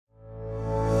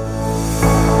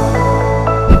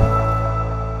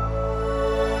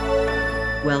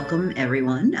welcome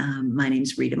everyone. My name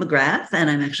is Rita McGrath, and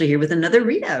I'm actually here with another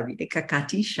Rita, Rita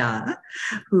Kakati-Shah,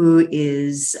 who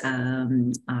is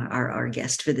our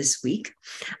guest for this week.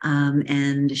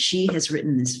 And she has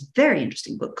written this very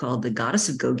interesting book called The Goddess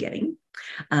of Go-Getting,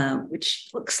 which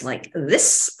looks like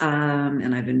this.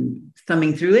 And I've been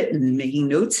thumbing through it and making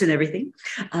notes and everything.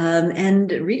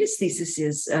 And Rita's thesis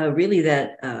is really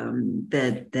that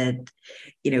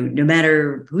no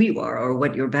matter who you are or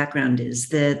what your background is,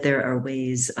 that there are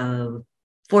ways of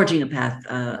forging a path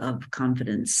of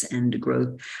confidence and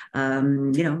growth,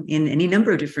 in any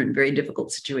number of different, very difficult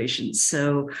situations.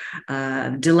 So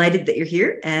delighted that you're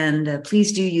here, and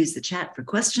please do use the chat for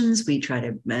questions. We try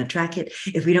to track it.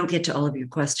 If we don't get to all of your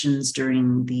questions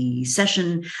during the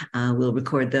session, we'll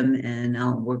record them, and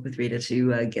I'll work with Rita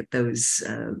to get those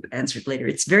answered later.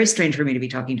 It's very strange for me to be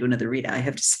talking to another Rita, I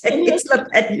have to say. It's not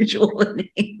that usual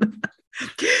name.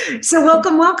 So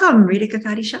welcome, Rita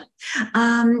Kakati-Shah.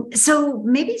 So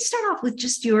maybe start off with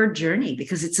just your journey,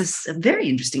 because it's a very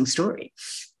interesting story.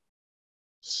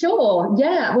 Sure.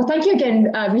 Yeah. Well, thank you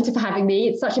again, Rita, for having me.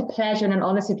 It's such a pleasure and an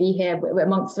honor to be here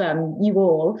amongst you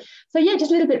all. So yeah, just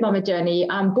a little bit about my journey.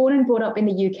 I'm born and brought up in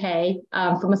the UK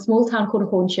from a small town called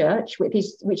Hornchurch,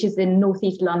 which is in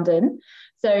northeast London.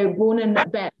 So born and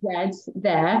bred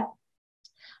there.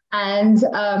 And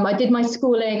I did my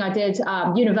schooling. I did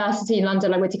university in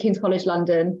London. I went to King's College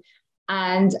London.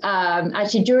 And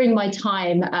actually during my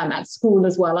time at school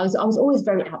as well, I was always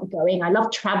very outgoing. I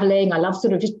loved traveling. I loved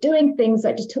sort of just doing things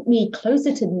that just took me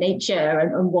closer to nature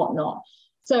and whatnot.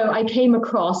 So I came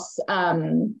across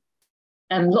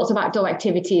lots of outdoor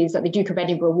activities like the Duke of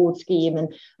Edinburgh Award Scheme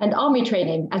and army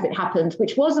training, as it happened,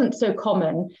 which wasn't so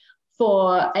common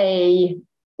for a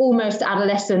almost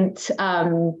adolescent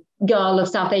girl of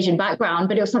South Asian background,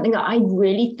 but it was something that I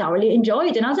really thoroughly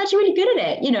enjoyed, and I was actually really good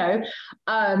at it,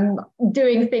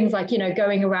 doing things like,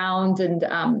 going around and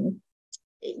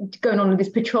going on these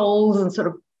patrols and sort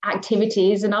of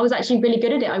activities, and I was actually really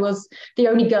good at it. I was the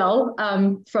only girl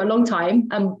for a long time.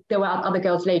 There were other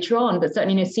girls later on, but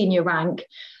certainly in a senior rank.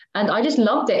 And I just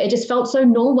loved it. It just felt so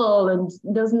normal, and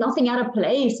there was nothing out of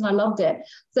place, and I loved it.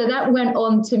 So that went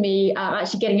on to me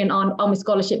actually getting an army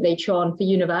scholarship later on for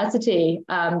university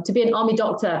to be an army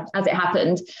doctor, as it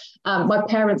happened. My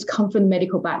parents come from the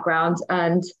medical background,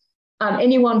 and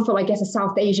anyone from, I guess, a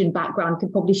South Asian background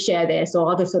could probably share this, or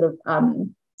other sort of,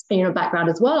 background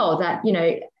as well, that,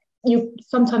 you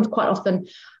sometimes quite often,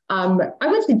 I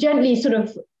would say gently sort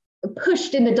of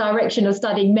pushed in the direction of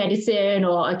studying medicine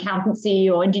or accountancy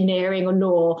or engineering or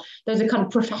law. Those are kind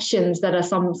of professions that are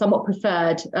somewhat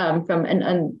preferred from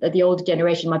the older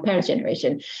generation, my parents'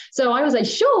 generation. So I was like,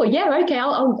 sure, yeah, okay,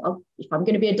 I'll if I'm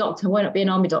going to be a doctor, why not be an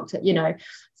army doctor,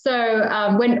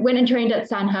 So went and trained at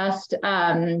Sandhurst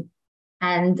and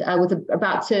was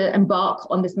about to embark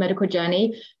on this medical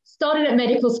journey. Started at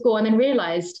medical school and then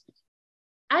realized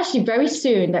actually very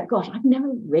soon that, gosh, I've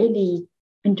never really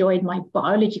enjoyed my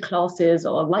biology classes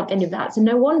or liked any of that. So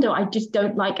no wonder I just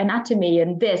don't like anatomy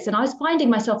and this. And I was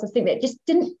finding myself to think that it just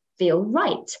didn't feel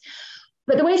right.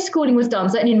 But the way schooling was done,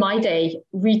 certainly in my day,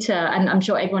 Rita, and I'm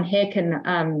sure everyone here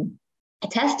can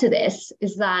attest to this,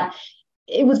 is that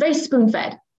it was very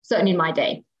spoon-fed, certainly in my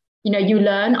day. You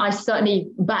learn. I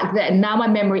certainly back then, now my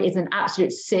memory is an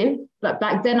absolute sieve, but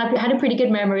back then I had a pretty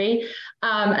good memory.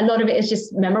 A lot of it is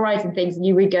just memorizing things and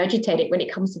you regurgitate it when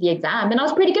it comes to the exam. And I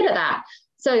was pretty good at that.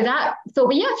 So that thought,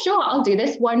 well, yeah, sure, I'll do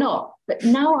this. Why not? But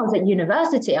now I was at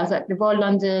university. I was at the Royal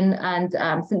London and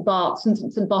St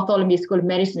Bartholomew School of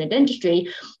Medicine and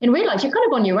Dentistry, and realized you're kind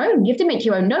of on your own. You have to make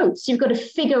your own notes. You've got to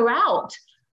figure out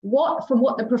what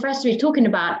the professor is talking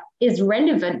about is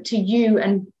relevant to you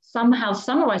and somehow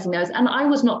summarizing those. And I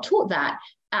was not taught that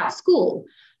at school.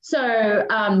 So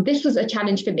this was a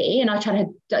challenge for me, and I tried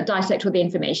to dissect all the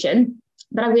information,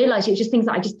 but I realized it was just things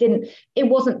that it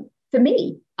wasn't for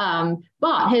me.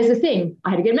 But here's the thing, I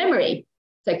had a good memory.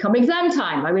 So come exam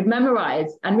time, I would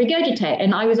memorize and regurgitate.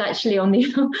 And I was actually on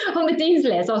the Dean's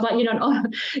list. I was like, a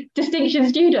distinction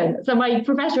student. So my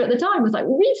professor at the time was like,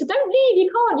 Rita, don't leave,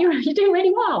 you can't, you're doing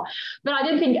really well. But I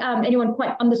didn't think anyone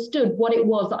quite understood what it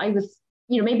was that I was,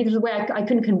 maybe there's a way I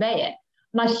couldn't convey it.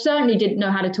 And I certainly didn't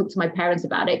know how to talk to my parents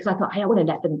about it, because I thought, hey, I want to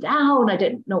let them down. I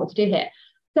didn't know what to do here.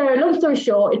 So long story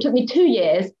short, it took me 2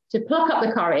 years to pluck up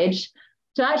the courage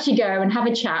to actually go and have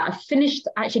a chat.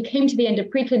 Actually came to the end of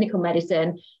preclinical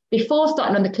medicine. Before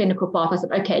starting on the clinical path, I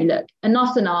said, okay, look,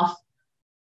 enough's enough.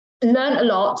 Learned a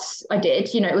lot. I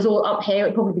did, it was all up here.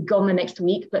 It'd probably be gone the next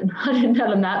week, but I didn't tell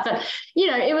them that. But,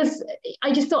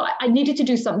 I just thought I needed to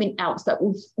do something else that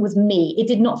was me. It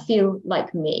did not feel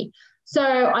like me. So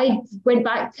I went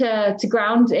back to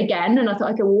ground again, and I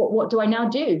thought, okay, well, what do I now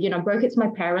do? You know, I broke it to my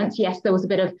parents. Yes, there was a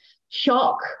bit of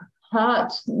shock,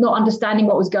 hurt, not understanding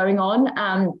what was going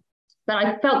on. But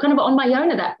I felt kind of on my own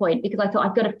at that point, because I thought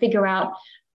I've got to figure out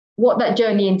what that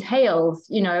journey entails,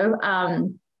 you know,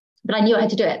 but I knew I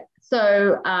had to do it.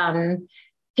 So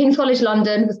King's College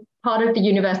London was part of the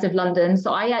University of London.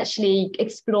 So I actually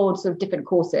explored sort of different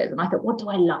courses, and I thought, what do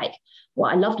I like? Well,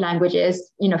 I loved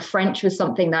languages. You know, French was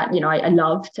something that, you know, I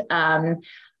loved.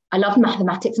 I loved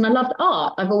mathematics and I loved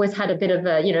art. I've always had a bit of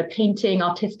a, you know, painting,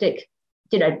 artistic,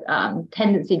 you know,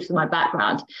 tendency to my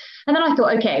background. And then I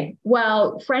thought, okay,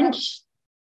 well, French,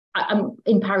 I'm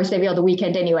in Paris every other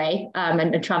weekend anyway,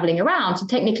 and traveling around. So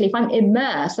technically, if I'm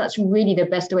immersed, that's really the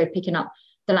best way of picking up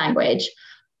the language.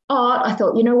 Art, I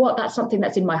thought, you know what, that's something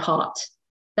that's in my heart.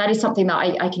 That is something that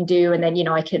I can do. And then, you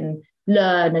know, I can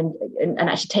learn and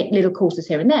actually take little courses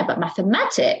here and there. But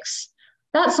mathematics,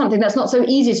 that's something that's not so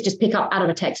easy to just pick up out of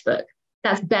a textbook.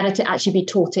 That's better to actually be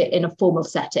taught it in a formal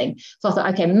setting. So I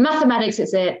thought, okay, mathematics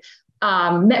is it.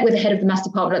 Met with the head of the maths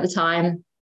department at the time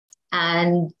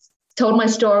and told my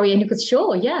story, and he was,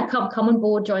 sure, yeah, come on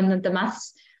board, join the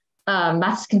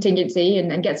maths contingency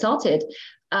and get started.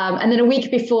 And then a week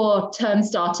before term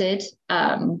started,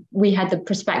 we had the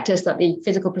prospectus, that the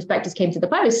physical prospectus came to the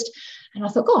post. And I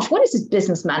thought, gosh, what is this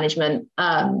business management?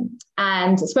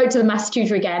 And spoke to the maths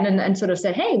tutor again and sort of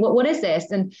said, hey, what is this?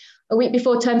 And a week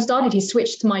before term started, he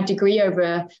switched my degree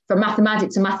over from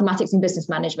mathematics to mathematics and business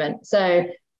management. So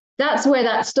that's where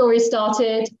that story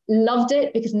started. Loved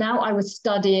it, because now I was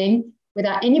studying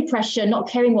without any pressure, not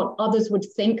caring what others would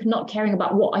think, not caring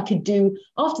about what I could do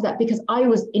after that, because I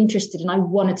was interested and I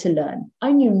wanted to learn.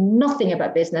 I knew nothing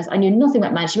about business. I knew nothing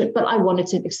about management, but I wanted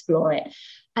to explore it.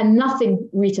 And nothing,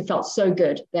 Rita, felt so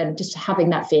good than just having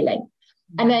that feeling.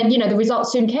 And then, you know, the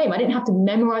results soon came. I didn't have to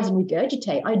memorize and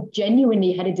regurgitate. I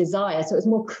genuinely had a desire. So it was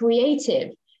more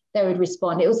creative they would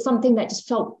respond. It was something that just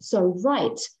felt so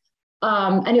right.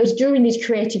 And it was during these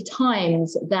creative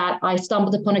times that I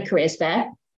stumbled upon a careers fair.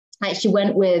 I actually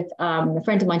went with a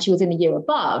friend of mine. She was in the year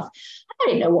above. I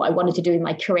didn't know what I wanted to do in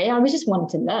my career. I was just wanting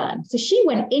to learn. So she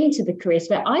went into the careers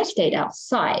fair. I stayed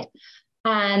outside.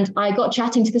 And I got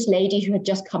chatting to this lady who had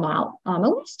just come out. I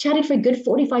was chatting for a good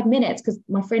 45 minutes because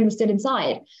my friend was still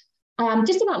inside.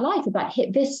 Just about life, about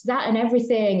this, that, and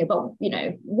everything. About, you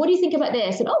know, what do you think about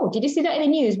this? And, oh, did you see that in the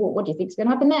news? What do you think is going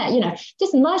to happen there? You know,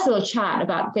 just a nice little chat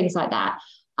about things like that.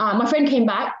 My friend came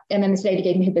back, and then this lady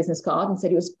gave me her business card and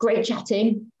said, it was great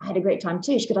chatting. I had a great time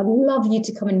too. She said, I'd love you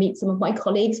to come and meet some of my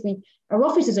colleagues. Our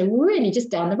offices are really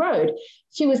just down the road.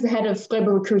 She was the head of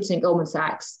global recruiting at Goldman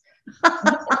Sachs.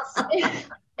 In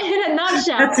a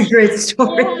nutshell, that's a great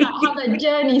story. Yeah, how the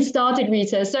journey started,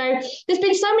 Rita. So there's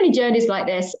been so many journeys like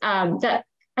this that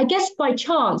I guess by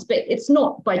chance, but it's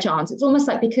not by chance. It's almost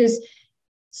like because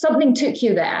something took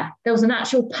you there. There was an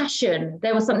actual passion.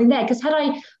 There was something there. Because had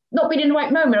I not been in the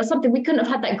right moment or something, we couldn't have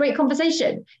had that great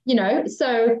conversation. You know,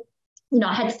 so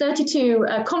I had 32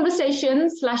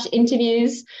 conversations /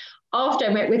 interviews after I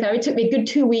met with her. It took me a good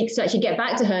 2 weeks to actually get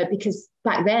back to her, because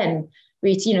back then,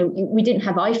 Rita, we didn't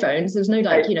have iPhones. There was no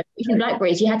even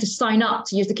Blackberries. You had to sign up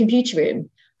to use the computer room.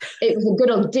 It was a good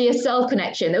old DSL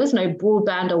connection. There was no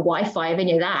broadband or Wi-Fi of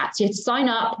any of that. So you had to sign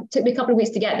up. It took me a couple of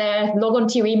weeks to get there, log on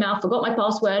to your email, forgot my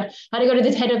password, had to go to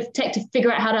the head of tech to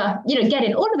figure out how to, get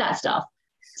in, all of that stuff.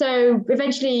 So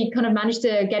eventually kind of managed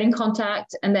to get in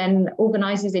contact and then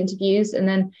organize these interviews. And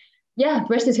then, the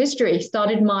rest is history.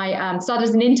 Started as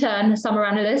an intern, summer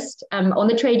analyst on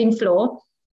the trading floor.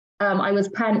 I was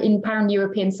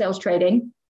pan-European sales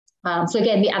trading. So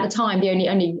again, at the time, the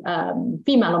only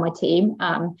female on my team,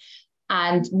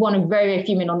 and one of very, very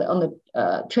few men on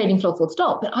the trading floor, full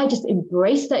stop. But I just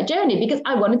embraced that journey because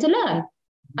I wanted to learn.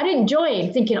 I didn't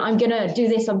join thinking I'm going to do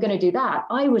this, I'm going to do that.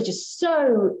 I was just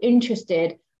so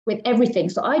interested with everything.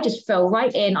 So I just fell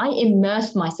right in. I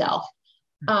immersed myself,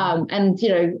 and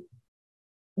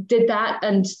did that,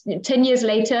 and 10 years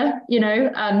later,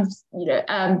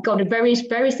 got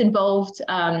various involved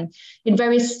in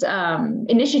various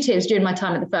initiatives during my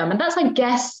time at the firm. And that's, I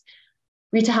guess,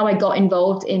 Rita, how I got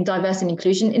involved in diversity and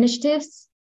inclusion initiatives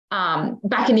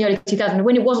back in the early 2000s,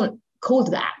 when it wasn't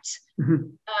called that.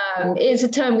 Mm-hmm. It's a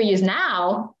term we use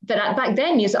now, but back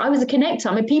then, I was a connector.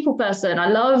 I'm a people person. I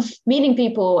love meeting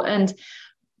people. And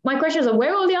my question is,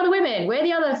 where are all the other women? Where are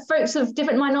the other folks of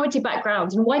different minority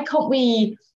backgrounds? And why can't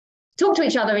we talk to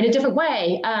each other in a different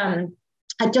way?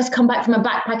 I'd just come back from a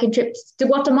backpacking trip to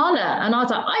Guatemala, and I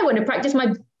was like, I want to practice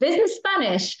my business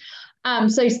Spanish.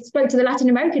 So I spoke to the Latin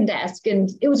American desk, and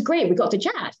it was great. We got to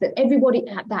chat, but everybody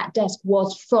at that desk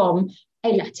was from a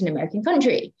Latin American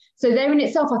country. So there in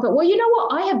itself, I thought, well, you know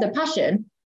what? I have the passion.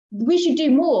 We should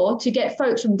do more to get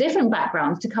folks from different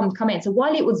backgrounds to come in. So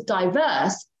while it was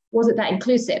diverse, wasn't that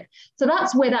inclusive? So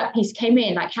that's where that piece came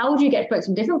in. Like, how do you get folks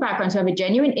from different backgrounds who have a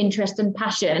genuine interest and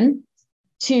passion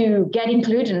to get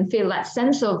included and feel that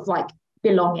sense of like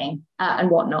belonging and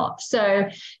whatnot? So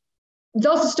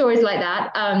lots of stories like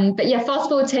that. But yeah, fast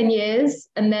forward 10 years,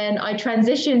 and then I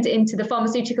transitioned into the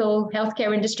pharmaceutical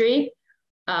healthcare industry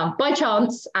by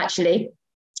chance, actually.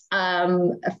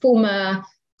 A former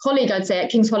colleague, I'd say,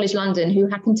 at King's College London, who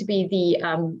happened to be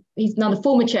he's now the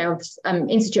former chair of the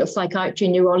Institute of Psychiatry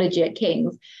and Neurology at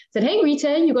King's, said, hey,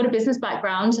 Rita, you've got a business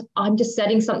background. I'm just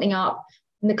setting something up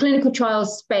in the clinical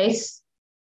trials space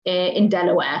in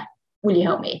Delaware. Will you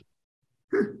help me?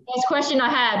 First question I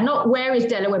had, not where is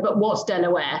Delaware, but what's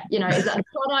Delaware? You know, is that a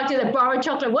product? Is it borough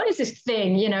chocolate? What is this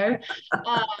thing? You know,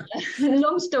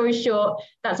 long story short,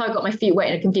 that's how I got my feet wet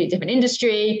in a completely different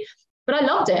industry. But I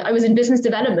loved it. I was in business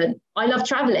development. I love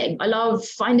traveling. I love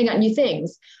finding out new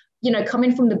things. You know,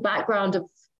 coming from the background of,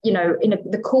 you know, in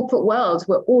the corporate world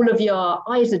where all of your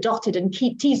I's are dotted and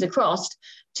T's are crossed,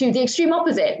 to the extreme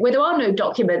opposite, where there are no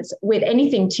documents with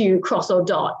anything to cross or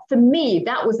dot. For me,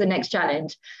 that was the next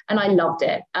challenge, and I loved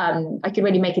it. I could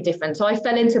really make a difference. So I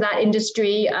fell into that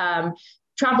industry,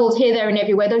 traveled here, there, and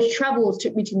everywhere. Those travels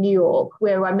took me to New York,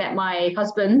 where I met my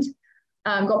husband,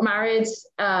 got married.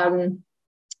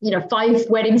 You know, 5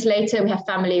 weddings later, we have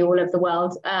family all over the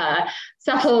world,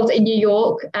 settled in New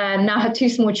York, and now have 2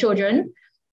 small children.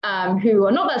 Who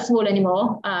are not that small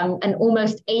anymore, an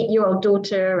almost 8-year-old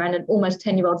daughter and an almost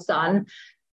 10-year-old son.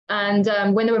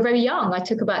 And when they were very young, I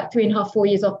took about 3.5, 4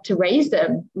 years off to raise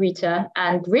them, Rita,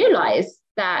 and realized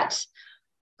that,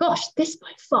 gosh, this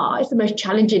by far is the most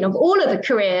challenging of all of the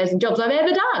careers and jobs I've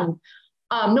ever done.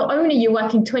 Not only are you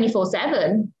working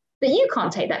 24/7, but you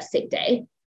can't take that sick day.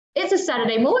 It's a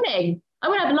Saturday morning. I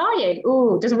would have lying.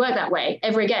 Ooh, doesn't work that way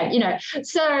ever again, you know.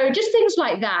 So just things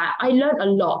like that. I learned a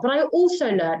lot, but I also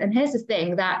learned, and here's the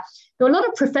thing, that there are a lot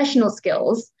of professional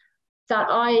skills that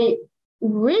I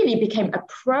really became a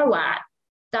pro at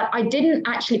that I didn't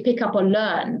actually pick up or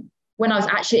learn when I was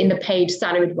actually in the paid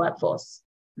salaried workforce.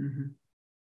 Mm-hmm.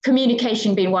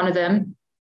 Communication being one of them.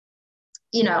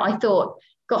 You know, I thought,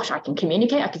 gosh, I can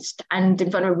communicate. I could stand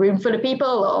in front of a room full of people,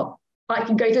 or I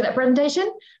can go through that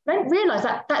presentation. I didn't realize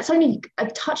that that's only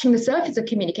touching the surface of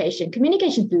communication.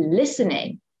 Communication is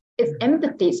listening. It's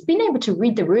empathy. It's being able to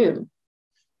read the room.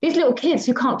 These little kids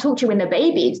who can't talk to you when they're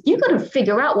babies, you've got to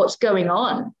figure out what's going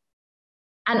on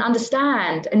and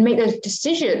understand and make those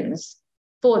decisions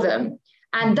for them.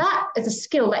 And that is a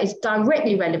skill that is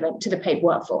directly relevant to the paid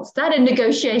workforce. That in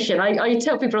negotiation, I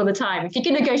tell people all the time, if you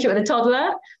can negotiate with a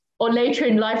toddler or later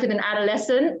in life with an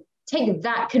adolescent, take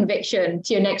that conviction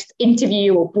to your next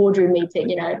interview or boardroom meeting,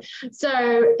 you know. So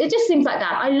it just things like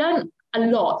that. I learned a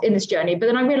lot in this journey, but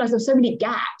then I realized there's so many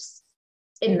gaps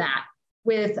in that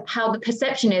with how the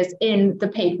perception is in the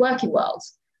paid working world.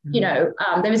 Mm-hmm. You know,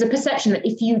 there is a perception that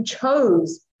if you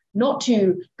chose not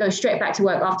to go straight back to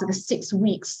work after the 6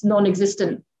 weeks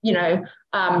non-existent, you know,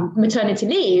 maternity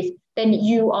leave, then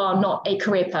you are not a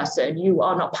career person. You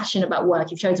are not passionate about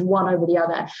work. You've chosen one over the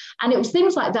other. And it was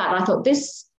things like that. I thought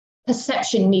this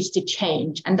perception needs to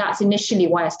change. And that's initially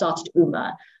why I started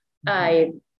UMA,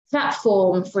 a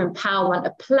platform for empowerment,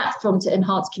 a platform to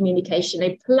enhance communication,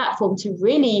 a platform to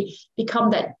really become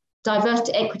that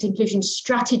diversity, equity, inclusion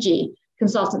strategy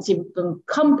consultancy from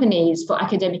companies, for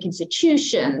academic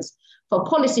institutions, for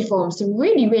policy forums to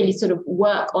really, really sort of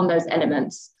work on those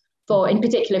elements for, in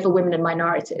particular, for women and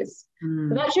minorities.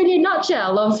 So that's really a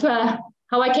nutshell of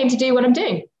how I came to do what I'm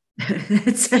doing.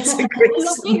 That's a great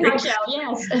story.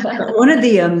 Yes. One of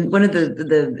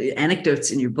the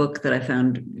anecdotes in your book that I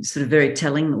found sort of very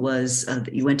telling was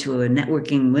that you went to a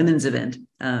networking women's event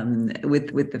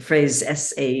with the phrase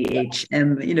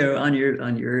SAHM, you know, on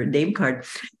your name card,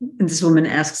 and this woman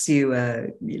asks you,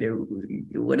 you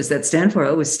know, what does that stand for?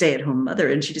 Oh, a stay-at-home mother,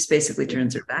 and she just basically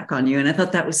turns her back on you. And I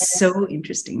thought that was so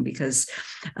interesting because,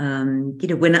 you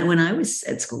know, when I was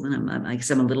at school, and I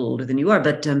guess I'm a little older than you are,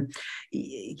 but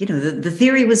you know, the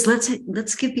theory was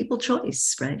let's give people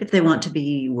choice, right? If they want to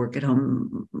be work at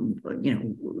home, you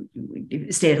know,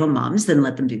 stay at home moms, then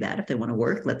let them do that. If they want to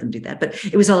work, let them do that. But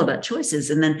it was all about choices.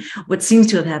 And then what seems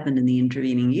to have happened in the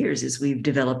intervening years is we've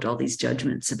developed all these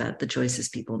judgments about the choices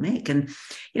people make. And,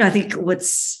 you know, I think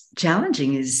what's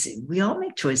challenging is we all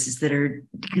make choices that are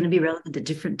going to be relevant at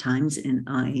different times in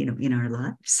you know, in our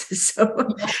lives.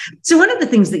 So one of the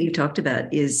things that you talked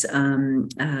about is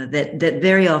that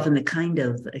very often the kind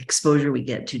of exposure we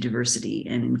get to diversity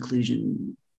and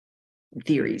inclusion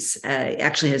theories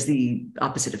actually has the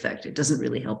opposite effect. It doesn't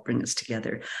really help bring us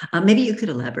together. Maybe you could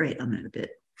elaborate on that a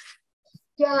bit.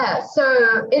 Yeah,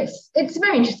 so it's a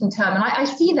very interesting term, and I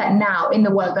see that now in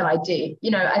the work that I do. You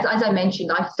know, as I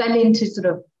mentioned, I fell into sort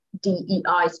of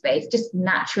DEI space just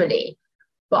naturally,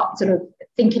 but sort of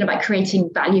thinking about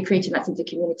creating value, creating that sense of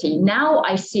community. Now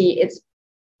I see it's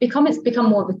become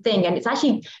more of a thing, and it's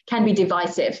actually can be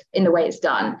divisive in the way it's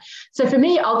done. So for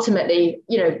me, ultimately,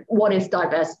 you know, what is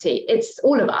diversity? It's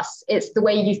all of us. It's the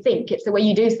way you think. It's the way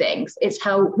you do things. It's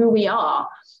who we are.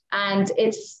 And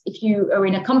it's, if you are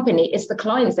in a company, it's the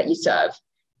clients that you serve.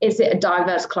 Is it a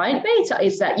diverse client base?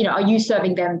 Is that, you know, are you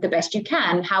serving them the best you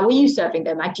can? How are you serving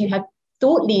them? Like, do you have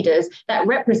thought leaders that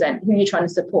represent who you're trying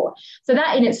to support? So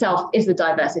that in itself is the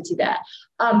diversity there.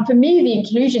 For me, the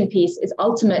inclusion piece is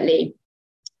ultimately,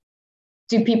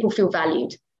 do people feel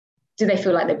valued? Do they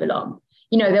feel like they belong?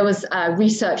 You know, there was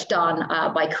research done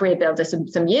by Career Builder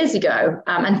some years ago,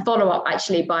 and follow up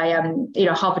actually by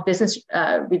Harvard Business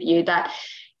Review, that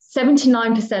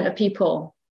 79% of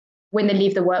people, when they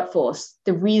leave the workforce,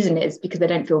 the reason is because they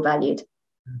don't feel valued.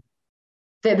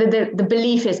 The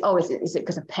belief is, oh, is it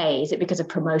because of pay? Is it because of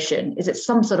promotion? Is it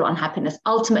some sort of unhappiness?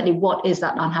 Ultimately, what is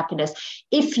that unhappiness?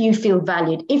 If you feel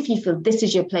valued, if you feel this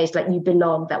is your place, like you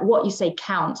belong, that what you say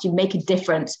counts, you make a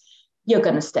difference, you're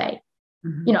going to stay.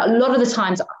 Mm-hmm. You know, a lot of the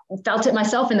times I felt it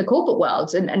myself in the corporate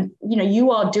world, and you know,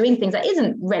 you are doing things that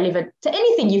isn't relevant to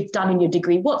anything you've done in your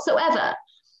degree whatsoever.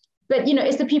 But, you know,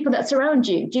 it's the people that surround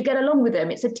you. Do you get along with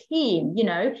them? It's a team, you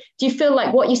know. Do you feel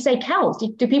like what you say counts?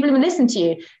 Do people even listen to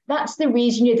you? That's the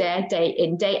reason you're there day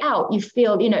in, day out. You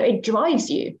feel, you know, it drives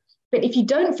you. But if you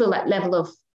don't feel that level of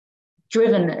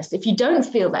drivenness, if you don't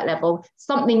feel that level,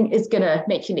 something is going to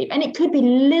make you leave. And it could be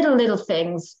little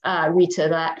things, Rita,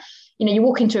 that, you know, you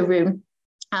walk into a room,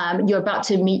 you're about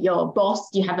to meet your boss,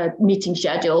 you have a meeting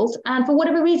scheduled, and for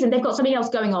whatever reason, they've got something else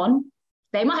going on.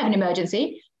 They might have an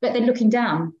emergency, but they're looking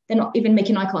down. They're not even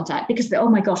making eye contact because they're, oh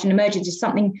my gosh, an emergency is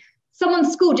something,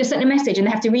 someone's school just sent a message and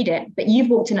they have to read it, but you've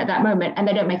walked in at that moment and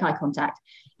they don't make eye contact.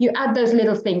 You add those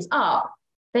little things up,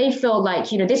 they feel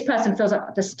like, you know, this person feels like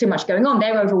there's too much going on.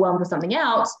 They're overwhelmed with something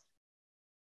else.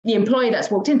 The employee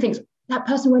that's walked in thinks, that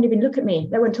person won't even look at me.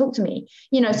 They won't talk to me.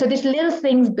 You know, so these little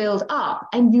things build up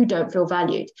and you don't feel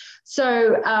valued.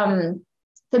 So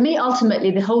for me,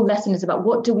 ultimately, the whole lesson is about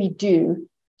what do we do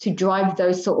to drive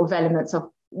those sort of elements of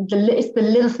it's the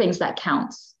little things that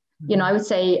counts. You know, I would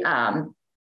say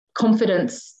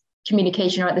confidence,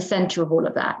 communication are at the center of all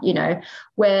of that, you know,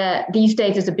 where these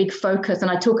days there's a big focus. And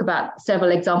I talk about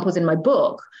several examples in my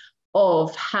book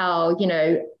of how, you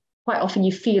know, quite often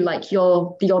you feel like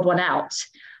you're the odd one out.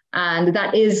 And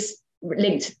that is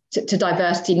linked to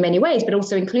diversity in many ways, but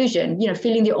also inclusion, you know,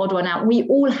 feeling the odd one out. We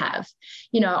all have,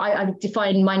 you know, I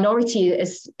define minority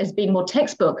as being more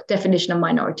textbook definition of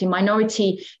minority.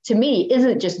 Minority to me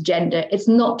isn't just gender. It's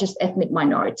not just ethnic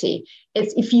minority.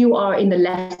 It's if you are in the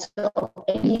left of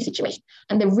any situation.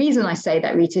 And the reason I say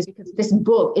that, Rita, is because this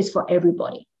book is for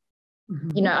everybody.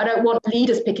 Mm-hmm. You know, I don't want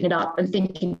leaders picking it up and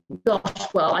thinking,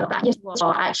 gosh, well, I'm back. Yes,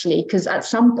 actually, because at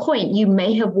some point you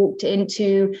may have walked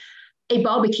into a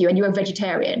barbecue and you're a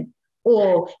vegetarian,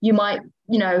 or you might,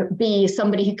 you know, be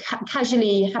somebody who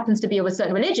casually happens to be of a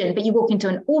certain religion, but you walk into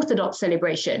an Orthodox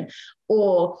celebration,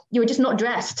 or you're just not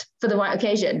dressed for the right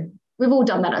occasion. We've all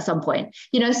done that at some point,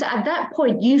 you know, so at that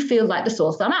point you feel like the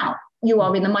sore's done out. You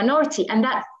are in the minority, and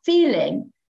that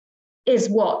feeling is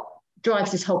what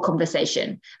drives this whole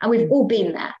conversation. And we've all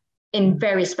been there in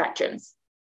various spectrums.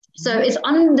 So it's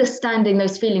understanding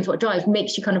those feelings, what drives,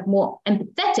 makes you kind of more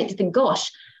empathetic to think,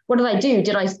 gosh, what did I do?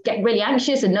 Did I get really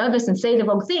anxious and nervous and say the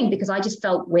wrong thing because I just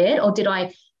felt weird? Or did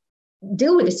I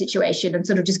deal with the situation and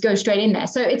sort of just go straight in there?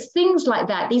 So it's things like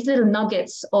that, these little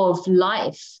nuggets of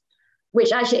life,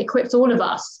 which actually equips all of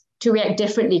us to react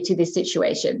differently to these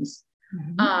situations.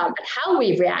 Mm-hmm. And how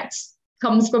we react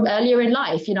comes from earlier in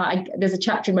life. You know, there's a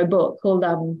chapter in my book called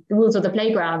The Rules of the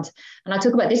Playground. And I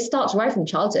talk about this starts right from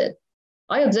childhood.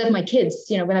 I observe my kids,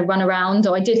 you know, when I run around,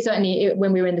 or I did certainly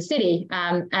when we were in the city,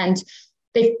 and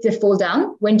they fall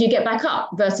down. When do you get back up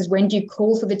versus when do you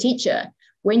call for the teacher?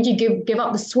 When do you give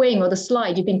up the swing or the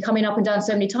slide? You've been coming up and down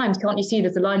so many times. Can't you see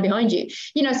there's a line behind you?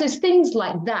 You know, so it's things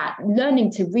like that,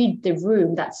 learning to read the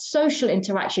room, that social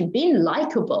interaction, being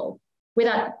likable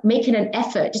without making an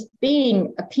effort, just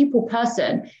being a people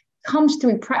person comes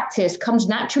through practice, comes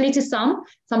naturally to some.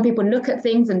 Some people look at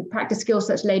things and practice skill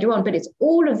sets later on, but it's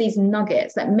all of these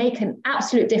nuggets that make an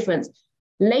absolute difference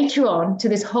later on to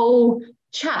this whole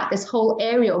chat, this whole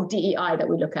area of DEI that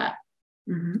we look at.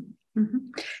 Mm-hmm. Mm-hmm.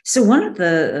 So one of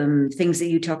the things that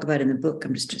you talk about in the book,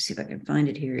 I'm just to see if I can find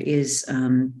it here, is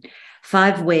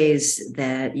 5 ways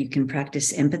that you can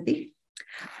practice empathy,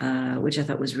 which I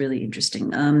thought was really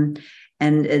interesting.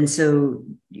 And so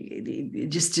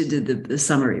just to do the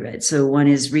summary, right? So one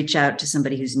is reach out to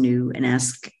somebody who's new and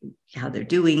ask how they're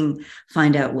doing,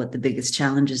 find out what the biggest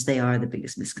challenges they are, the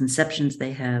biggest misconceptions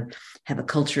they have a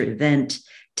culture event,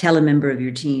 tell a member of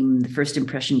your team the first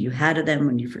impression you had of them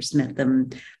when you first met them,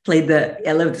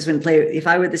 I love this one, play if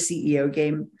I were the CEO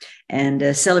game,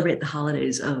 and celebrate the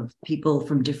holidays of people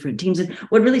from different teams. And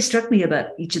what really struck me about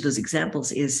each of those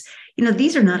examples is,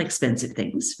 these are not expensive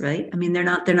things, right? I mean, they're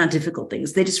not difficult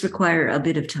things. They just require a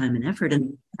bit of time and effort.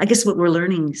 And I guess what we're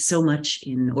learning so much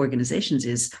in organizations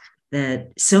is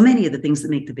that so many of the things that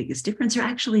make the biggest difference are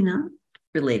actually not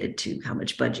related to how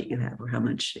much budget you have or how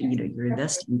much you're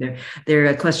investing. They're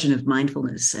a question of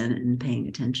mindfulness and paying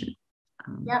attention.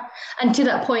 Yeah, and to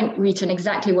that point, Rita, and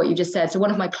exactly what you just said. So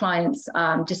one of my clients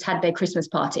just had their Christmas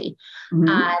party,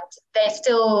 and they're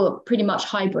still pretty much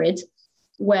hybrid,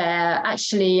 where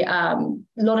actually a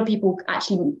lot of people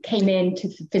actually came in to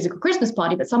the physical Christmas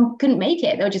party, but some couldn't make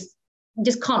it. They were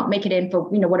just can't make it in for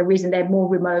whatever reason. They're more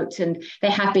remote, and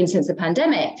they have been since the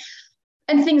pandemic.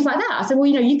 And things like that. So,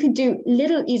 you could do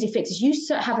little easy fixes. You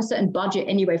have a certain budget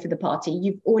anyway for the party.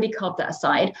 You've already carved that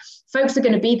aside. Folks are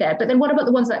going to be there. But then what about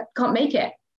the ones that can't make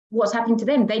it? What's happening to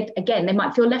them? They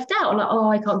might feel left out. Like, oh,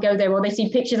 I can't go there. Or they see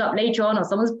pictures up later on, or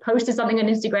someone's posted something on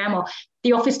Instagram, or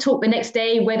the office talk the next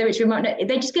day, whether it's remote.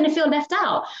 They're just going to feel left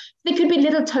out. There could be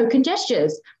little token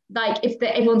gestures. Like if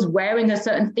everyone's wearing a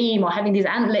certain theme or having these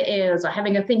antler ears or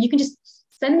having a thing, you can just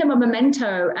send them a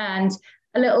memento and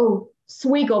a little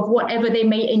swig of whatever they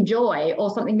may enjoy or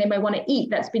something they may want to eat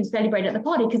that's been celebrated at the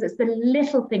party, because it's the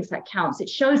little things that counts. It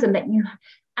shows them that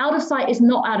out of sight is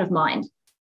not out of mind,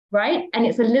 right? And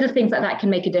it's the little things like that can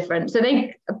make a difference. So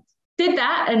they did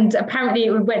that, and apparently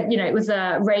it went, it was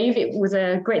a rave, it was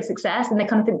a great success, and they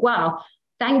kind of think, wow,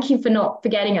 thank you for not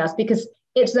forgetting us, because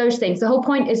it's those things. The whole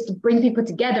point is to bring people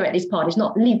together at these parties,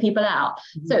 not leave people out.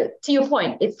 So to your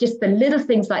point, it's just the little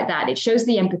things like that. It shows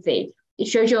the empathy. It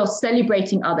shows you're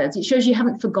celebrating others. It shows you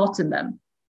haven't forgotten them,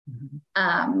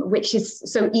 which is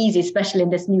so easy, especially in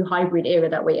this new hybrid era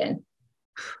that we're in.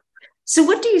 So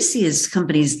what do you see as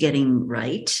companies getting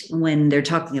right when they're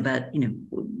talking about,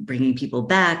 bringing people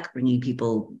back, bringing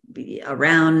people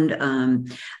around?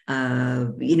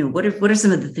 What are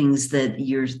some of the things that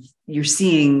you're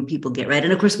seeing people get right?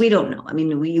 And of course, we don't know. I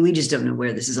mean, we just don't know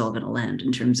where this is all going to land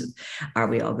in terms of, are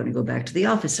we all going to go back to the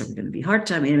office? Are we going to be hard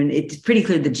time? I mean, it's pretty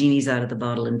clear the genie's out of the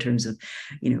bottle in terms of,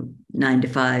 9 to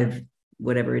 5,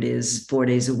 whatever it is, 4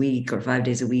 days a week or 5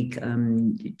 days a week.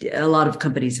 A lot of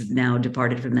companies have now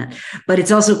departed from that, but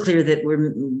it's also clear that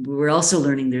we're also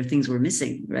learning there are things we're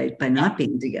missing, right, by not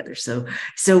being together. So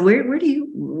where do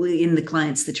you, in the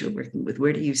clients that you're working with,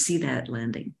 where do you see that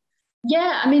landing?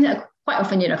 Yeah, I mean, quite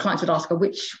often, clients would ask,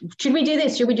 which should we do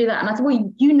this? Should we do that? And I said,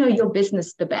 well, your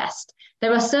business the best.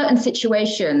 There are certain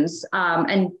situations,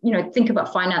 and think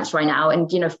about finance right now, and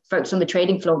folks on the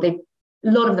trading floor, a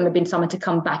lot of them have been summoned to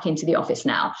come back into the office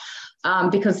now,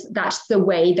 because that's the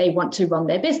way they want to run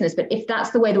their business. But if that's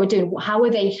the way that we're doing, how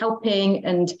are they helping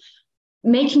and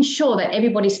making sure that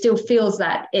everybody still feels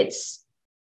that it's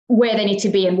where they need to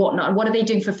be and whatnot? And what are they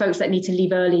doing for folks that need to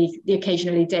leave early, the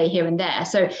occasionally day here and there?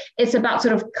 So it's about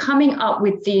sort of coming up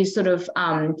with these sort of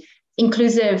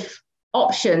inclusive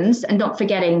options and not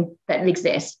forgetting that it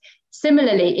exists.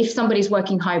 Similarly, if somebody's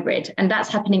working hybrid, and that's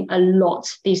happening a lot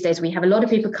these days, we have a lot of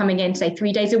people coming in, say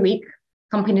 3 days a week.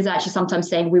 Companies are actually sometimes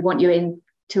saying, we want you in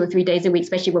 2 or 3 days a week,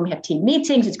 especially when we have team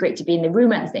meetings. It's great to be in the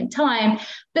room at the same time.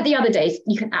 But the other days,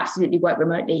 you can absolutely work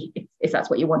remotely if that's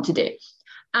what you want to do.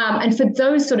 And for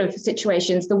those sort of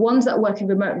situations, the ones that are working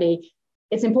remotely,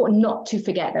 it's important not to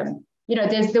forget them.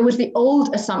 There was the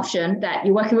old assumption that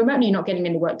you're working remotely, you're not getting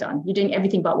any work done. You're doing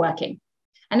everything but working.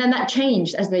 And then that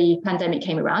changed as the pandemic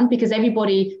came around, because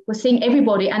everybody was seeing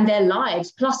everybody and their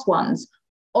lives plus ones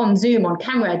on Zoom, on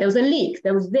camera. There was a leak,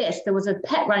 there was this, there was a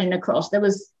pet running across, there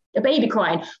was a baby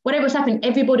crying, whatever was happening,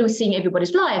 everybody was seeing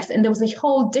everybody's lives. And there was a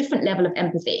whole different level of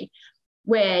empathy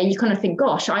where you kind of think,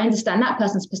 gosh, I understand that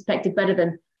person's perspective better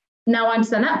than now I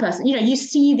understand that person. You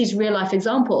see these real life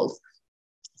examples.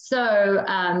 So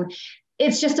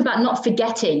it's just about not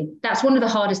forgetting. That's one of the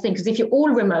hardest things, because if you're all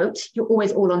remote, you're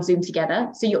always all on Zoom together.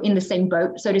 So you're in the same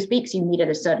boat, so to speak. So you meet at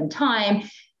a certain time.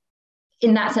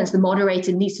 In that sense, the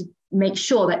moderator needs to make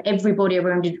sure that everybody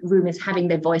around the room is having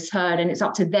their voice heard. And it's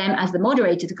up to them as the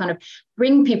moderator to kind of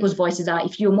bring people's voices out.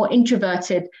 If you're more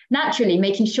introverted, naturally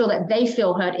making sure that they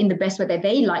feel heard in the best way that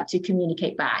they like to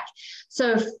communicate back.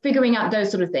 So figuring out those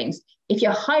sort of things. If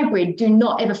you're hybrid, do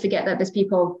not ever forget that there's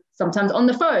people sometimes on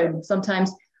the phone,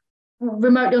 sometimes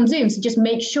remotely on Zoom. So just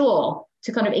make sure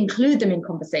to kind of include them in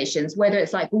conversations, whether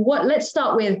it's like, let's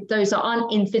start with those that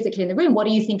aren't physically in the room. What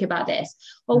do you think about this?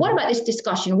 Or what about this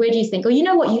discussion? Where do you think? Or you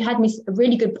know what, you had me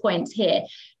really good points here.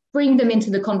 Bring them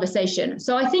into the conversation.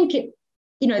 So I think,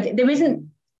 there isn't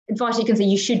advice you can say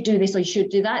you should do this or you should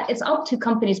do that. It's up to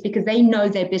companies because they know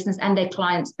their business and their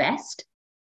clients best.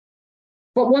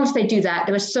 But once they do that,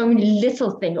 there are so many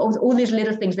little things, all these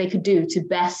little things they could do to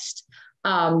best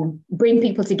bring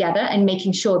people together and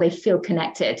making sure they feel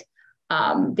connected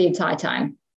the entire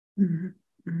time. Mm-hmm.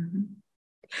 Mm-hmm.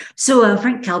 So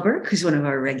Frank Kalberg, who's one of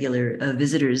our regular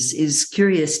visitors, is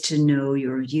curious to know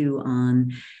your view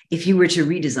on if you were to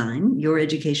redesign your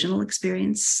educational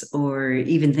experience or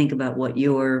even think about what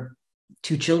your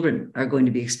two children are going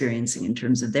to be experiencing in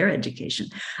terms of their education.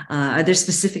 Are there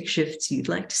specific shifts you'd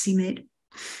like to see made?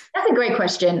 That's a great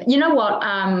question. You know what?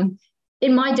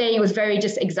 In my day, it was very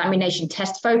just examination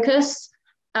test focus.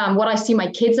 What I see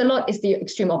my kids a lot is the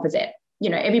extreme opposite.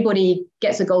 Everybody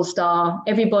gets a gold star,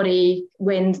 everybody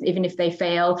wins, even if they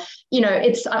fail.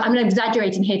 I'm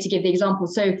exaggerating here to give the example.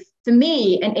 So for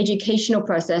me, an educational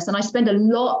process, and I spend a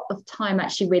lot of time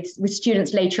actually with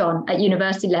students later on at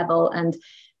university level and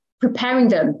preparing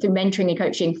them through mentoring and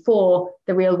coaching for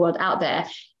the real world out there,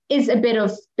 is a bit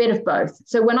of both.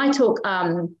 So when I talk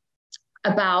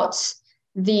about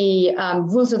the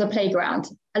rules of the playground,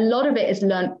 a lot of it is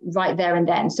learned right there and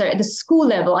then. So at the school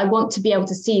level, I want to be able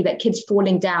to see that kids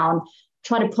falling down,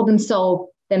 try to problem solve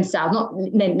themselves, not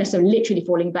necessarily literally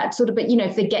falling back, but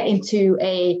if they get into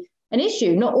an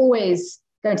issue, not always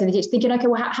going to the teacher thinking, okay,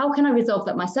 well, how can I resolve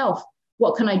that myself?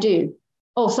 What can I do?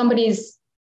 Oh, somebody's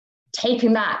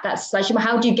taking that's like,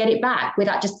 how do you get it back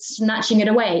without just snatching it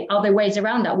away? Are there ways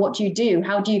around that? What do you do?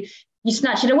 How do you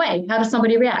snatch it away? How does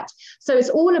somebody react? So it's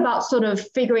all about sort of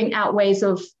figuring out ways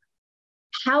of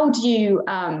how do you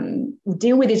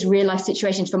deal with these real life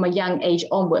situations from a young age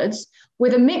onwards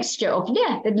with a mixture of,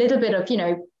 a little bit of,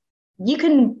 you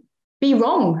can be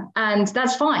wrong and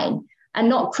that's fine, and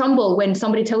not crumble when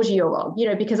somebody tells you you're wrong,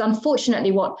 because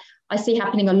unfortunately what I see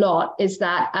happening a lot is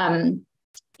that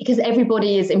because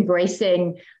everybody is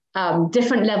embracing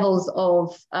different levels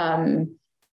of,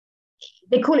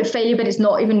 they call it failure, but it's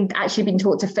not even actually being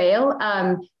taught to fail.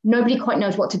 Nobody quite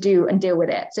knows what to do and deal with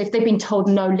it. So if they've been told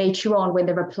no later on when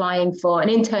they're applying for an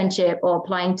internship or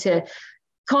applying to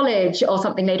college or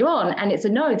something later on, and it's a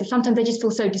no, sometimes they just feel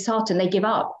so disheartened, they give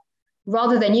up.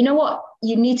 Rather than, you know what,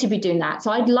 you need to be doing that. So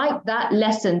I'd like that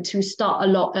lesson to start a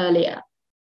lot earlier.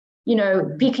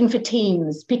 Picking for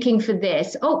teams, picking for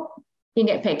this. Oh, you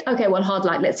get picked. Okay, well, hard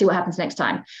luck. Let's see what happens next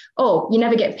time. Oh, you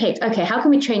never get picked. Okay, how can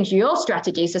we change your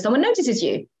strategy so someone notices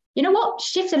you? You know what?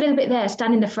 Shift a little bit there.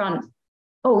 Stand in the front.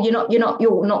 Oh, you're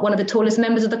not one of the tallest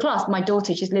members of the class. My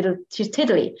daughter, she's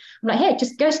tiddly. I'm like, hey,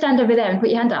 just go stand over there and put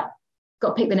your hand up.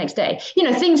 Got picked the next day.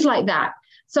 Things like that.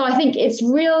 So I think it's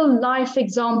real life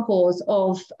examples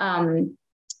of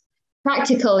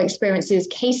practical experiences,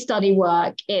 case study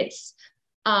work. It's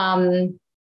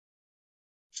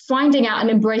finding out and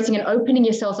embracing and opening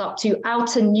yourselves up to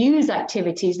outer news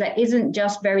activities that isn't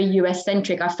just very US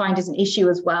centric, I find is an issue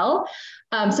as well.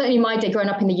 Certainly my day growing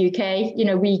up in the UK,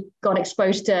 we got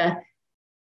exposed to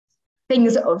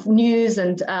things of news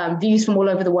and views from all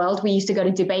over the world. We used to go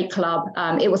to debate club.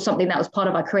 It was something that was part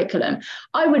of our curriculum.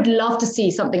 I would love to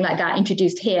see something like that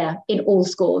introduced here in all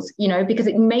schools, because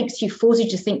it forces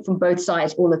you to think from both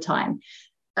sides all the time.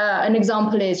 An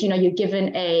example is, you're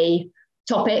given a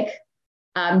topic,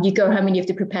 you go home and you have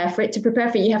to prepare for it. To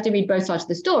prepare for it, you have to read both sides of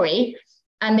the story.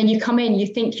 And then you come in, you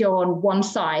think you're on one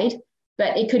side,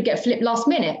 but it could get flipped last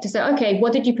minute to say, okay,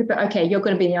 what did you prepare? Okay, you're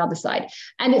going to be on the other side.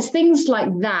 And it's things like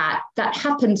that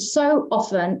happen so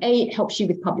often. It helps you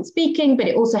with public speaking, but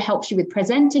it also helps you with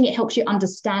presenting. It helps you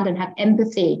understand and have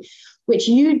empathy, which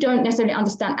you don't necessarily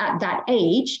understand at that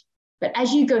age. But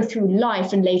as you go through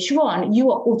life and later on, you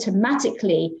are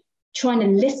automatically trying to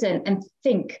listen and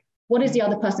think, what is the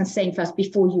other person saying first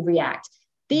before you react?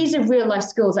 These are real life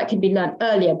skills that can be learned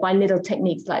earlier by little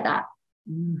techniques like that.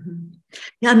 Mm-hmm.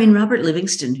 Yeah, I mean, Robert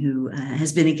Livingston, who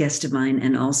has been a guest of mine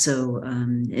and also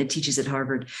teaches at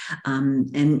Harvard,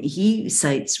 and he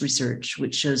cites research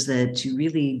which shows that to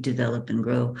really develop and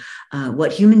grow,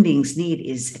 what human beings need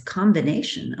is a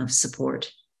combination of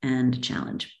support and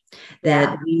challenge.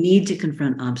 that we need to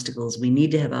confront obstacles. We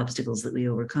need to have obstacles that we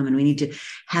overcome, and we need to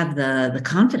have the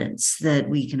confidence that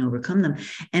we can overcome them.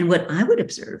 And what I would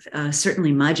observe,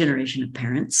 certainly my generation of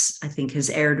parents, I think, has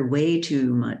erred way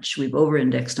too much. We've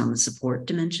over-indexed on the support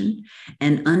dimension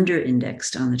and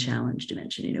under-indexed on the challenge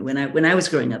dimension. You know, when I was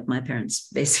growing up, my parents'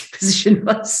 basic position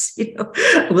was, you know,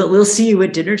 we'll see you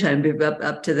at dinner time.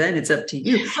 Up to then, it's up to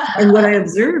you. And what I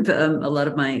observe a lot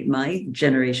of my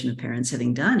generation of parents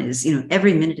having done is, you know,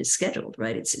 every minute is scheduled,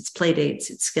 right? It's play dates,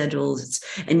 it's schedules,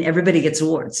 and everybody gets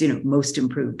awards, you know, most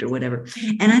improved or whatever.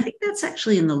 And I think that's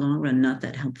actually in the long run not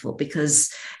that helpful,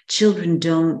 because children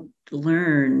don't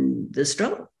learn the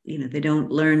struggle. You know, they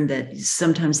don't learn that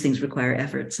sometimes things require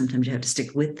effort. Sometimes you have to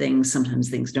stick with things. Sometimes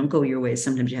things don't go your way.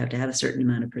 Sometimes you have to have a certain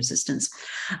amount of persistence.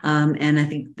 And I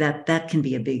think that can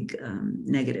be a big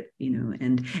negative, you know,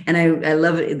 and I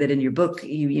love it that in your book,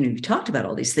 you talked about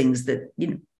all these things that, you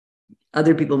know,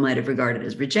 other people might have regarded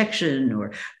as rejection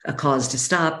or a cause to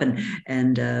stop.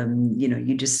 And you know,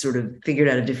 you just sort of figured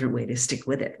out a different way to stick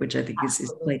with it, which I think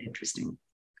is quite interesting.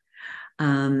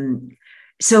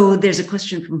 So there's a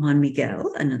question from Juan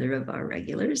Miguel, another of our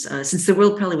regulars. Since the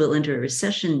world probably will enter a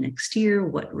recession next year,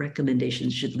 what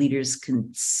recommendations should leaders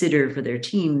consider for their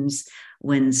teams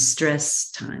when stress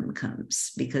time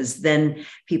comes? Because then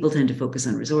people tend to focus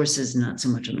on resources, not so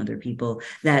much on other people.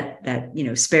 That you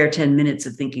know, spare 10 minutes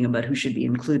of thinking about who should be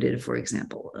included, for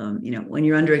example. You know, when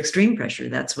you're under extreme pressure,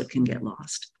 that's what can get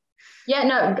lost. Yeah,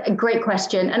 no, a great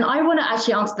question. And I want to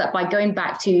actually answer that by going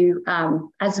back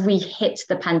to as we hit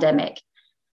the pandemic.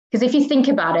 Because if you think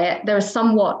about it, there are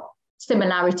somewhat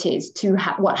similarities to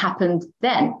what happened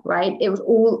then, right? It was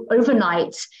all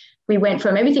overnight. We went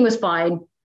from everything was fine.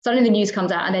 Suddenly the news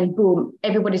comes out, and then boom,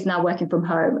 everybody's now working from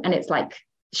home. And it's like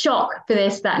shock for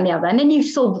this, that, and the other. And then you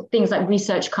saw things like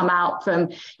research come out from,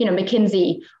 you know,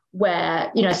 McKinsey, where,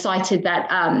 you know, cited that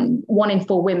 1 in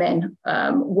 4 women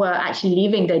were actually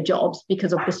leaving their jobs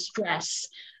because of the stress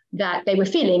that they were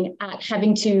feeling at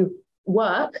having to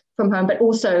work from home, but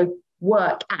also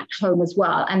work at home as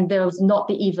well. And there was not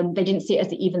they didn't see it as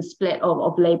the even split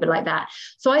of labor like that.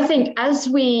 So I think as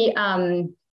we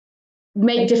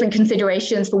make different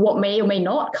considerations for what may or may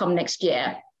not come next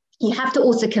year, you have to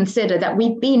also consider that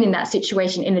we've been in that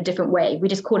situation in a different way. We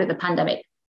just called it the pandemic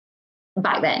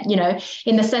back then, you know,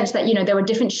 in the sense that, you know, there were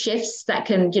different shifts that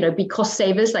can, you know, be cost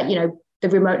savers, like, you know, the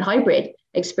remote hybrid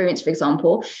experience, for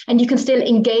example, and you can still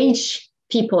engage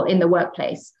people in the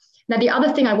workplace. Now, the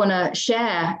other thing I want to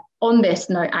share on this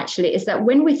note, actually, is that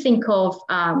when we think of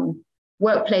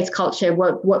workplace culture,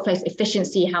 workplace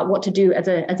efficiency, what to do as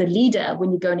a leader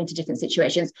when you're going into different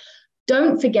situations,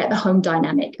 don't forget the home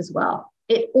dynamic as well.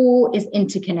 It all is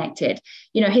interconnected.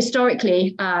 You know,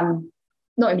 historically,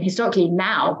 not even historically,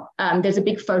 now, there's a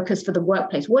big focus for the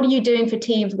workplace. What are you doing for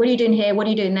teams? What are you doing here? What are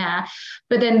you doing there?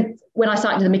 But then when I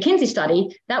started the McKinsey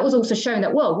study, that was also showing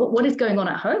that, well, what is going on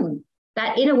at home?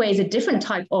 That in a way is a different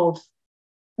type of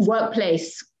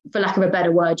workplace, for lack of a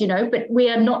better word, you know, but we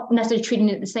are not necessarily treating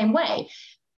it the same way.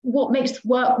 What makes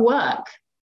work?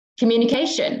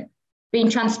 Communication, being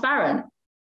transparent,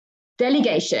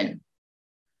 delegation.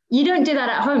 You don't do that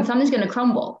at home, something's going to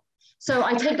crumble. So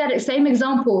I take that same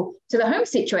example to the home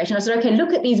situation. I said, okay,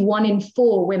 look at these 1 in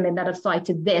 4 women that have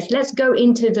cited this. Let's go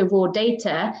into the raw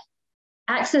data,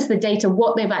 access the data,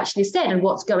 what they've actually said and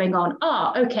what's going on.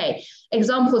 Okay,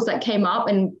 examples that came up,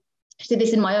 and I did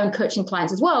this in my own coaching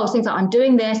clients as well, things like I'm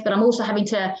doing this, but I'm also having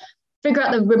to figure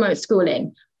out the remote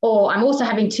schooling, or I'm also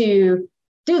having to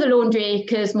do the laundry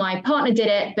because my partner did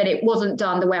it, but it wasn't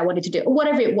done the way I wanted to do it, or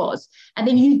whatever it was. And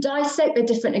then you dissect the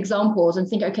different examples and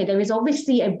think, okay, there is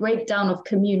obviously a breakdown of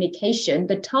communication.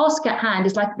 The task at hand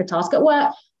is like the task at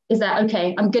work is that,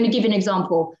 okay, I'm going to give you an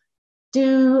example.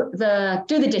 Do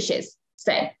the dishes,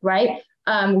 say, right?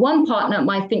 One partner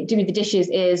might think doing the dishes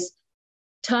is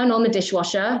turn on the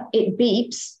dishwasher, it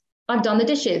beeps, I've done the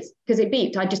dishes because it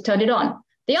beeped, I just turned it on.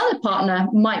 The other partner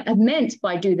might have meant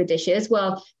by do the dishes,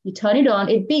 well, you turn it on,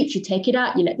 it beeps, you take it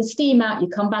out, you let the steam out, you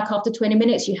come back after 20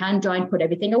 minutes, you hand dry and put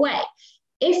everything away.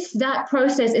 If that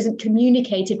process isn't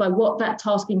communicated by what that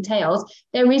task entails,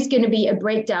 there is going to be a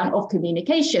breakdown of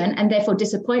communication and therefore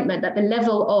disappointment that the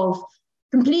level of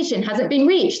completion hasn't been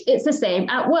reached. It's the same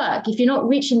at work. If you're not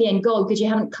reaching the end goal because you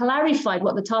haven't clarified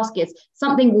what the task is,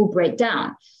 something will break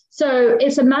down. So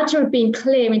it's a matter of being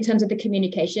clear in terms of the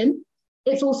communication.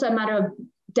 It's also a matter of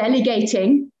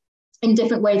delegating in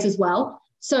different ways as well.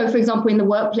 So for example, in the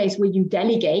workplace where you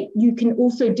delegate, you can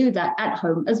also do that at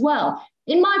home as well.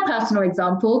 In my personal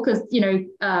example, because, you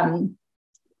know,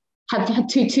 have had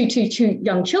two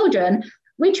young children,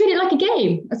 we treat it like a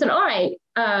game. I said, all right,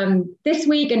 this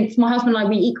week, and it's my husband and I,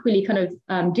 we equally kind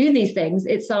of do these things.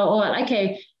 It's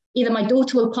okay, either my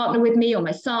daughter will partner with me or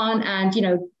my son, and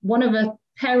one of a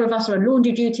pair of us are on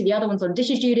laundry duty, the other one's on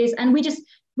dishes duties, and we just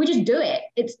do it.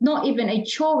 It's not even a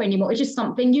chore anymore. It's just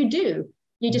something you do.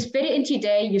 You just fit it into your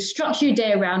day. You structure your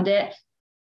day around it.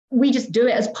 We just do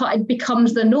it as part. It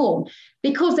becomes the norm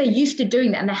because they're used to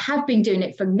doing that, and they have been doing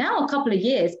it for now a couple of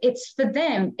years. It's for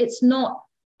them. It's not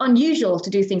unusual to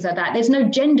do things like that. There's no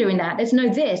gender in that. There's no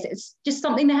this. It's just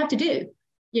something they have to do.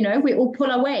 We all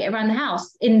pull our weight around the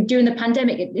house during the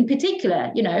pandemic in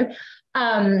particular.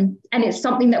 And it's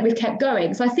something that we've kept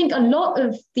going. So I think a lot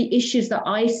of the issues that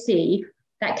I see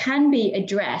that can be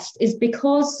addressed is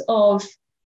because of,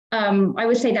 I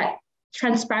would say, that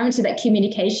transparency, that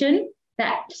communication,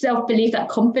 that self-belief, that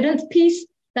confidence piece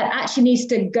that actually needs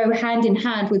to go hand in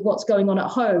hand with what's going on at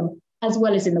home as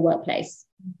well as in the workplace.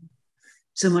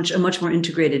 So a much more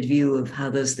integrated view of how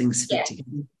those things fit together.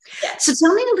 Yeah. So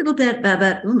tell me a little bit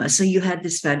about Uma. So you had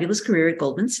this fabulous career at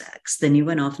Goldman Sachs. Then you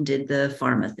went off and did the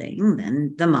pharma thing,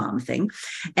 then the mom thing.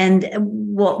 And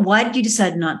why did you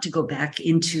decide not to go back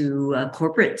into a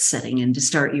corporate setting and to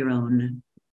start your own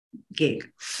gig?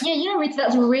 Yeah, Rita,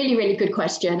 that's a really, really good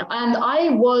question. And I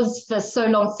was for so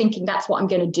long thinking that's what I'm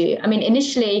going to do. I mean,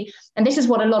 initially, and this is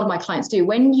what a lot of my clients do,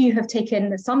 when you have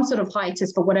taken some sort of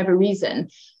hiatus for whatever reason,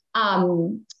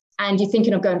 and you're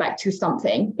thinking of going back to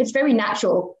something, it's very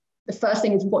natural. The first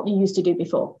thing is what you used to do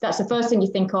before. That's the first thing you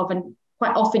think of. And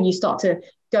quite often you start to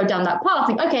go down that path.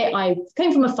 Think, okay, I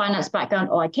came from a finance background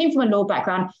or I came from a law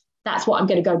background. That's what I'm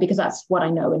going to go because that's what I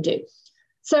know and do.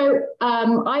 So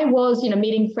I was,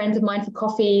 meeting friends of mine for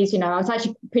coffees. I was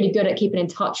actually pretty good at keeping in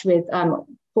touch with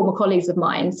former colleagues of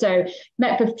mine. So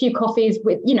met for a few coffees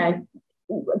with,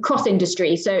 cross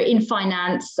industry, so in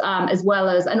finance as well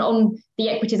as, and on the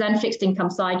equities and fixed income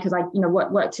side, because I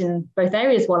worked in both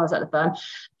areas while I was at the firm,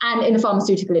 and in the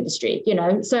pharmaceutical industry,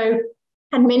 so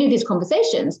had many of these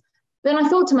conversations. Then I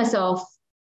thought to myself,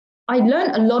 I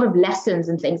learned a lot of lessons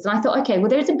and things, and I thought, okay, well,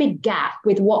 there's a big gap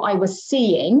with what I was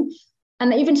seeing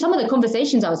and even some of the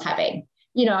conversations I was having.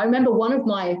 I remember one of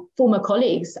my former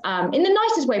colleagues, in the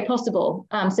nicest way possible,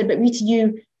 said, but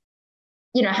Rita,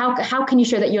 how can you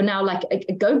show that you're now like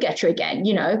a go-getter again,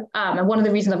 and one of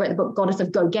the reasons I wrote the book Goddess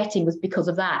of Go-Getting was because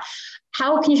of that.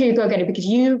 How can you show you're go-getter? Because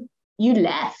you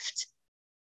left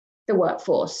the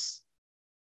workforce.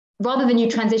 Rather than you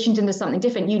transitioned into something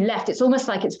different, you left. It's almost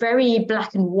like it's very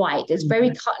black and white. It's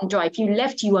very cut and dry. If you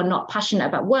left, you are not passionate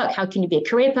about work. How can you be a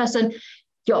career person?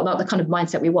 You're not the kind of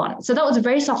mindset we want. So that was a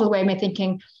very subtle way of me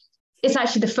thinking, it's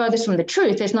actually the furthest from the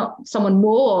truth. There's not someone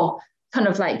more kind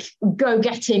of like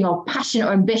go-getting or passionate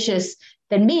or ambitious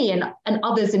than me and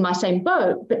others in my same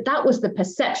boat. But that was the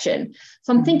perception.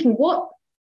 So I'm thinking, what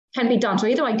can be done? So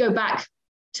either I go back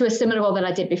to a similar role that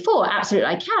I did before, absolutely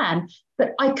I can,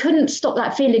 but I couldn't stop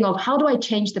that feeling of how do I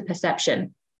change the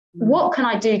perception? What can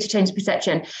I do to change the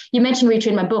perception? You mentioned, Rita,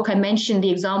 in my book, I mentioned the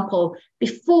example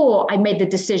before I made the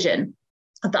decision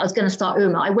that I was going to start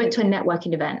UMA. I went to a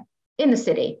networking event in the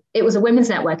city. It was a women's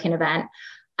networking event.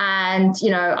 And,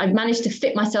 I managed to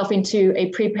fit myself into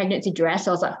a pre-pregnancy dress.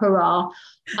 I was like, hurrah,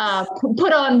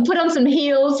 put on some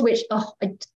heels, which I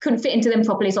couldn't fit into them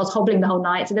properly. So I was hobbling the whole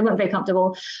night. So they weren't very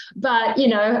comfortable. But,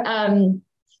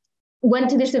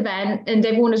 went to this event and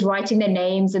everyone was writing their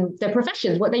names and their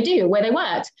professions, what they do, where they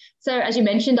worked. So as you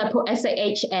mentioned, I put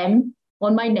SAHM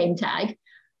on my name tag.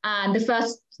 And the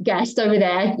first guest over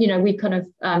there, we kind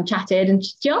of chatted and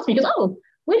she asked me, she goes, oh,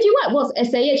 where do you work? What's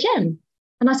SAHM?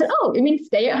 And I said, oh, it means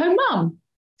stay at home mum.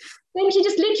 Then she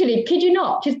just literally, kid you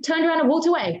not, just turned around and walked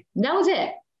away. That was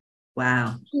it.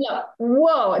 Wow. Like,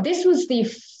 whoa, this was the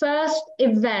first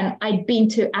event I'd been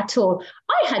to at all.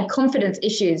 I had confidence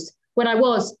issues when I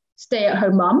was stay at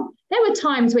home mum. There were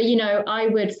times where, I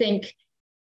would think,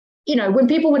 when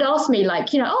people would ask me like,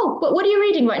 oh, what are you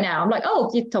reading right now? I'm like, oh,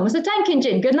 Thomas the Tank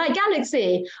Engine, Good Night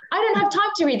Galaxy. I don't have time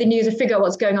to read the news and figure out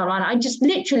what's going on. I just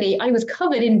I was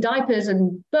covered in diapers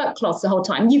and burp cloths the whole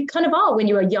time. You kind of are when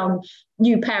you're a young,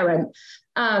 new parent.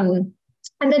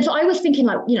 And then so I was thinking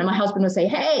like, my husband would say,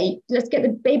 hey, let's get the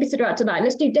babysitter out tonight.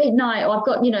 Let's do date night. Or I've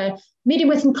got, meeting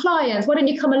with some clients. Why don't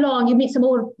you come along? You meet some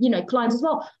more, clients as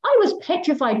well. I was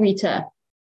petrified, Rita.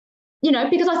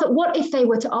 Because I thought, what if they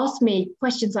were to ask me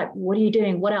questions like, what are you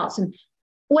doing? What else? And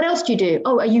what else do you do?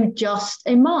 Oh, are you just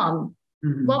a mom?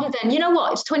 Mm-hmm. Rather than,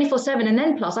 it's 24/7 and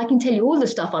then plus, I can tell you all the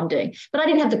stuff I'm doing. But I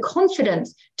didn't have the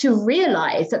confidence to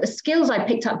realize that the skills I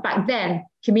picked up back then,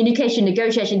 communication,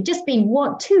 negotiation, just being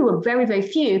two of very, very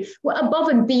few, were above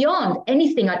and beyond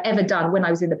anything I'd ever done when I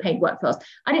was in the paid workforce.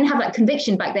 I didn't have that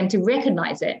conviction back then to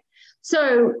recognize it.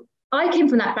 So I came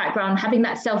from that background, having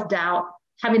that self-doubt,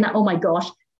 having that, oh my gosh,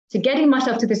 to getting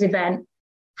myself to this event,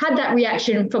 had that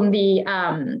reaction from the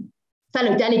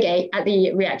fellow delegate at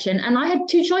the reaction. And I had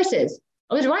two choices.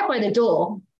 I was right by the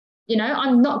door. You know,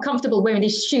 I'm not comfortable wearing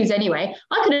these shoes anyway.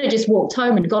 I could have just walked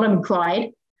home and gone home and cried.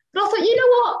 But I thought, you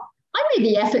know what? I made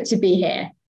the effort to be here.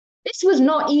 This was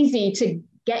not easy to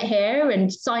get here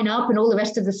and sign up and all the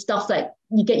rest of the stuff that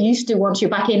you get used to once you're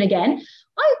back in again. I'm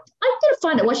going to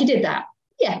find out why she did that.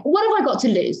 Yeah, what have I got to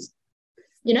lose?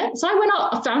 You know, so I went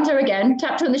up, I found her again,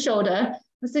 tapped her on the shoulder.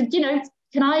 I said, you know,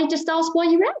 can I just ask why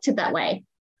you reacted that way?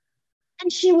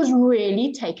 And she was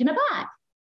really taken aback.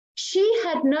 She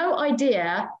had no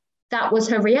idea that was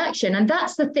her reaction. And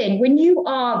that's the thing. When you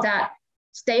are that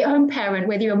stay-at-home parent,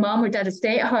 whether you're a mom or dad or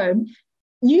stay at home,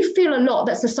 you feel a lot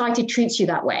that society treats you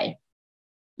that way.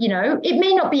 You know, it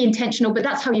may not be intentional, but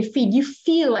that's how you feel. You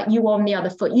feel like you're on the other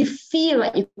foot. You feel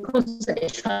like you're constantly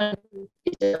trying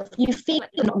to, you feel like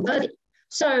you're not worthy.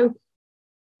 So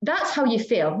that's how you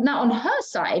feel. Now, on her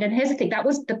side, and here's the thing, that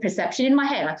was the perception in my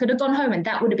head. I could have gone home and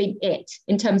that would have been it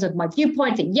in terms of my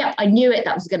viewpoint. And yep, I knew it,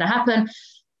 that was going to happen.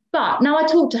 But now I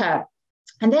talked to her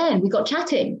and then we got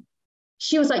chatting.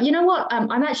 She was like, you know what?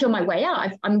 I'm actually on my way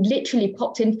out. I'm literally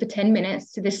popped in for 10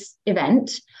 minutes to this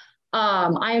event.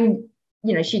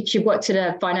 You know, she worked at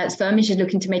a finance firm and she's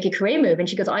looking to make a career move. And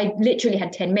she goes, I literally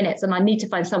had 10 minutes and I need to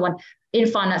find someone in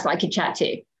finance that I could chat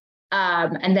to.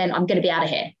 And then I'm going to be out of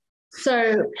here.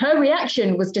 So her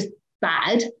reaction was just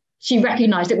bad. She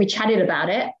recognized it. We chatted about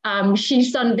it. Then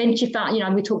she found, you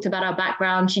know, we talked about our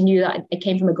background. She knew that I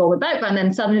came from a Goldman background. And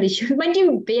then suddenly she went, when do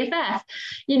you BFF?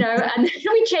 You know, and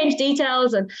we changed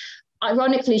details. And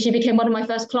ironically, she became one of my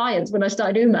first clients when I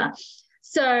started UMA.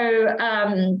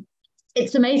 So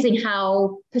it's amazing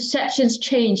how perceptions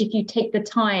change if you take the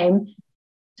time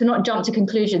to not jump to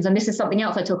conclusions. And this is something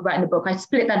else I talk about in the book. I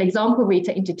split that example,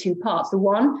 Rita, into two parts. The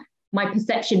one, my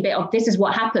perception bit of this is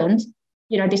what happened,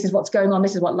 you know, this is what's going on,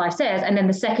 this is what life says. And then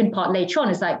the second part later on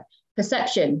is like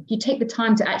perception. You take the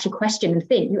time to actually question and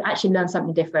think, you actually learn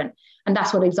something different. And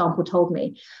that's what the example told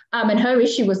me. And her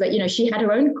issue was that, you know, she had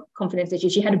her own confidence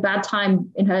issues. She had a bad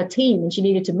time in her team and she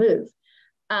needed to move.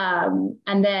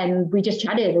 And then we just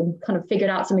chatted and kind of figured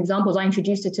out some examples. I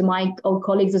introduced her to my old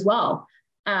colleagues as well.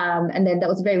 And then that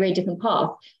was a very, very different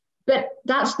path. But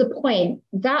that's the point.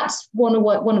 That's one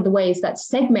of the ways that's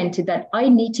segmented, that I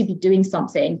need to be doing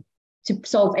something to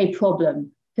solve a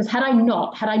problem. Because had I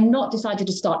not decided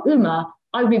to start UMA,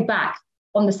 I would be back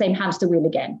on the same hamster wheel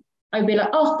again. I'd be like,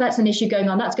 oh, that's an issue going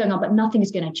on, that's going on, but nothing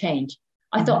is going to change.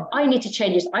 I thought, I need to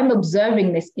change this. I'm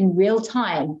observing this in real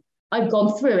time. I've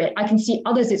gone through it. I can see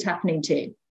others it's happening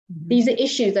to. These are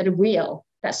issues that are real,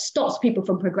 that stops people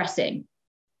from progressing.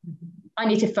 I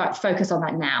need to focus on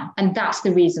that now. And that's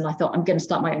the reason I thought I'm going to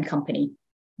start my own company.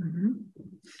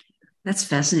 That's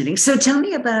fascinating. So tell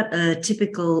me about a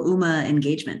typical UMA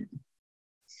engagement.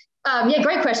 Yeah,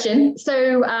 great question.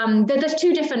 So there's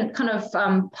two different kind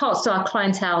of parts to our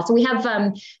clientele. So we have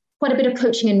quite a bit of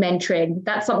coaching and mentoring.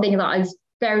 That's something that I was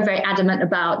very, very adamant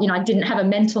about. You know, I didn't have a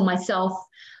mentor myself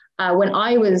when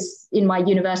I was in my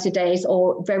university days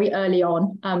or very early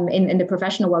on in the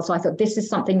professional world. So I thought this is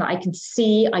something that I can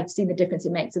see. I've seen the difference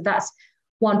it makes. So that's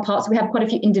one part. So we have quite a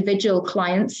few individual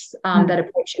clients that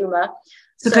approach UMA.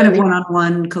 So kind of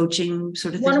one-on-one coaching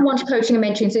sort of thing? One-on-one coaching and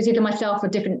mentoring. So it's either myself or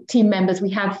different team members. We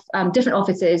have different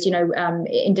offices, you know,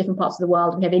 in different parts of the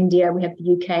world. We have India, we have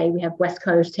the UK, we have West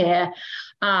Coast here.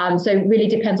 So it really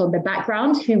depends on their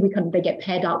background, who they get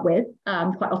paired up with.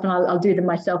 Quite often I'll do them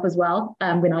myself as well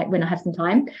when I have some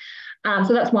time.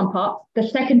 So that's one part. The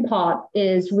second part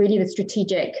is really the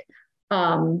strategic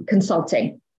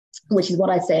consulting, which is what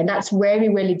I say. And that's where we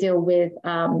really deal with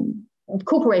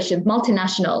corporations,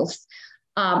 multinationals,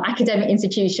 academic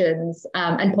institutions,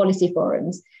 and policy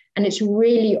forums. And it's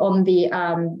really on the,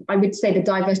 I would say, the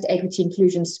diversity, equity,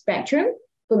 inclusion spectrum,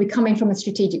 but we're coming from a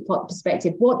strategic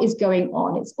perspective. What is going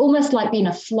on? It's almost like being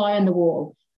a fly on the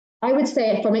wall. I would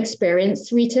say from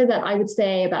experience, Rita, that I would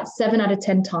say about 7 out of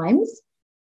 10 times,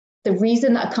 the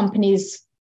reason that a company's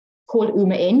called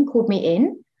me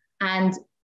in, and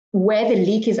where the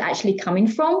leak is actually coming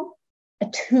from are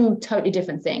two totally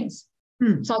different things.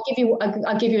 So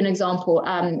I'll give you an example.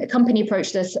 A company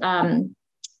approached us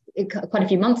quite a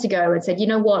few months ago and said, you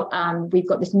know what, we've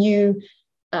got this new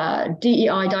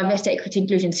DEI, diversity, equity,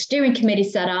 inclusion steering committee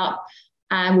set up,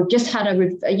 and we've just had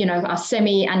our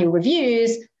semi-annual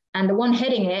reviews, and the one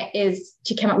heading it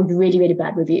she came up with really, really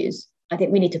bad reviews. I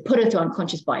think we need to put her through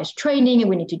unconscious bias training,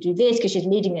 and we need to do this because she's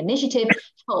leading the initiative.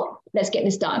 Oh, let's get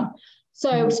this done.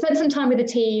 So spent some time with the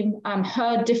team,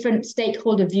 heard different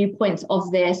stakeholder viewpoints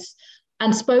of this,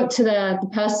 and spoke to the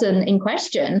person in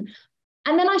question.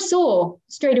 And then I saw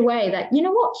straight away that, you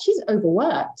know what, she's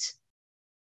overworked.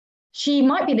 She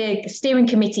might be the steering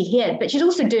committee here, but she's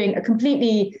also doing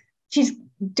she's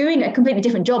doing a completely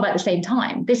different job at the same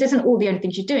time. This isn't all the only thing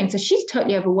she's doing. So she's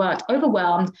totally overworked,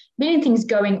 overwhelmed, million things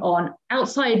going on,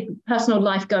 outside personal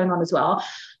life going on as well.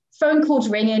 Phone calls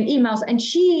ringing, emails, and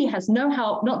she has no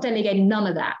help, not delegating, none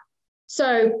of that.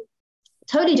 So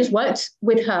totally just worked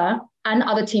with her and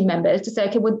other team members to say,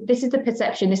 okay, well, this is the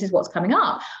perception, this is what's coming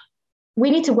up. We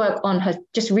need to work on her,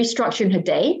 just restructuring her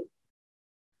day,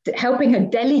 helping her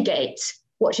delegate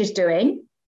what she's doing,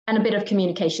 and a bit of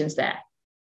communications there.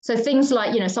 So things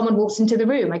like, someone walks into the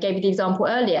room. I gave you the example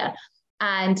earlier,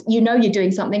 and you're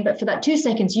doing something, but for that 2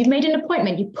 seconds, you've made an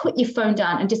appointment, you put your phone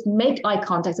down and just make eye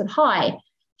contact and hi,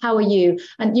 how are you?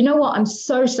 And you know what? I'm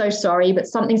so sorry, but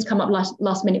something's come up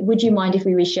last minute. Would you mind if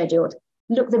we rescheduled?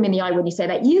 Look them in the eye when you say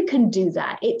that. You can do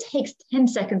that. It takes 10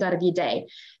 seconds out of your day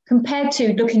compared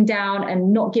to looking down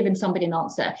and not giving somebody an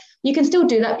answer. You can still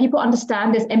do that. People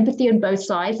understand there's empathy on both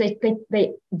sides. They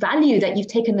value that you've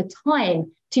taken the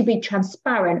time to be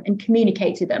transparent and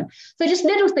communicate to them. So just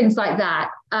little things like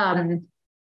that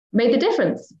made the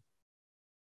difference.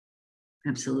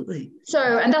 Absolutely. So,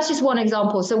 and that's just one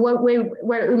example. So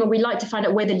we like to find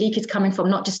out where the leak is coming from,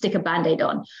 not just stick a Band-Aid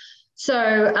on.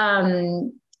 So,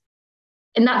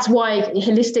 and that's why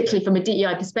holistically from a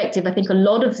DEI perspective, I think a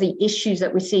lot of the issues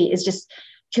that we see is just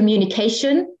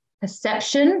communication,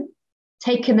 perception,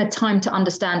 taking the time to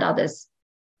understand others.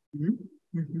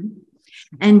 Mm-hmm. Mm-hmm.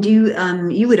 And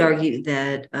you would argue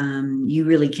that you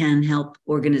really can help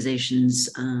organizations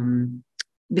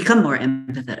become more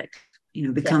empathetic,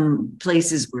 become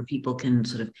places where people can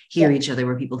sort of hear each other,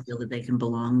 where people feel that they can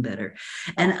belong better.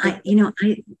 And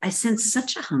I sense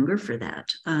such a hunger for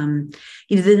that.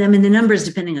 The numbers,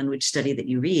 depending on which study that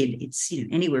you read, it's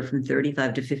anywhere from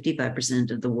 35 to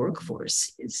 55% of the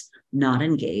workforce is not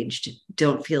engaged,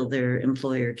 don't feel their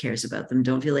employer cares about them,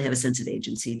 don't feel they have a sense of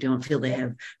agency, don't feel they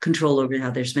have control over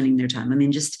how they're spending their time. I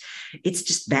mean, it's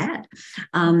just bad.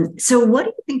 So what do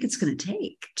you think it's going to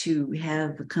take to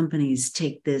have companies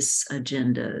take this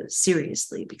agenda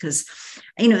seriously? Because,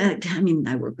 I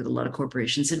work with a lot of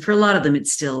corporations, and for a lot of them,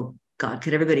 it's still, God,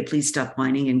 could everybody please stop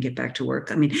whining and get back to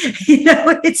work? I mean, it's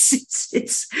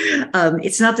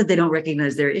not that they don't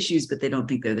recognize their issues, but they don't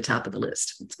think they're the top of the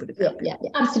list. Let's put it that way. Yeah,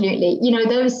 absolutely.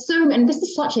 There is and this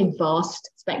is such a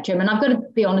vast spectrum. And I've got to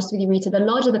be honest with you, Rita, the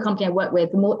larger the company I work with,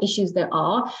 the more issues there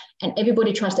are, and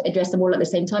everybody tries to address them all at the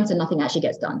same time, so nothing actually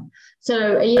gets done.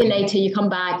 So a year later, you come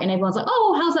back and everyone's like,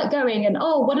 oh, how's that going? And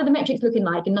oh, what are the metrics looking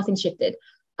like? And nothing's shifted.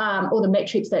 Or the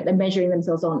metrics that they're measuring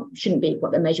themselves on shouldn't be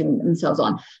what they're measuring themselves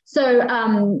on. So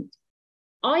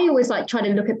I always try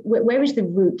to look at where is the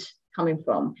root coming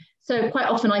from. So quite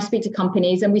often I speak to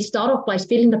companies and we start off by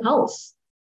feeling the pulse.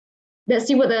 Let's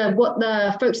see what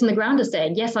the folks on the ground are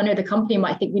saying. Yes, I know the company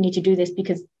might think we need to do this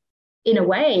because in a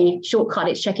way, shortcut,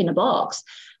 it's checking a box.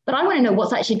 But I want to know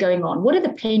what's actually going on. What are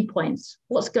the pain points?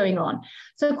 What's going on?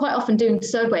 So quite often doing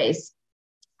surveys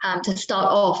to start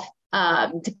off,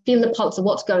 to feel the pulse of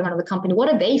what's going on in the company. What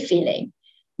are they feeling?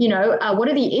 What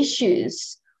are the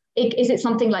issues? Is it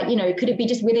something like, could it be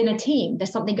just within a team?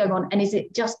 There's something going on. And is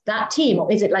it just that team,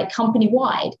 or is it company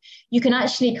wide? You can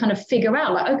actually kind of figure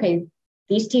out okay,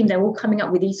 these teams, they're all coming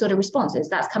up with these sort of responses.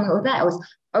 That's coming up with that. It was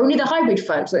only the hybrid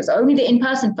folks, or it's only the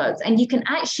in-person folks. And you can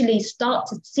actually start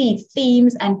to see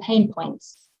themes and pain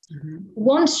points. Mm-hmm.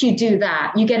 Once you do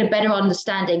that, you get a better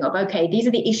understanding of, okay, these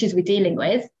are the issues we're dealing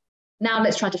with. Now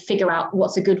let's try to figure out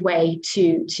what's a good way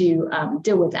to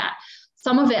deal with that.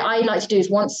 Some of it I like to do is,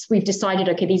 once we've decided,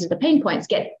 okay, these are the pain points,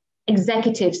 get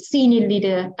executives, senior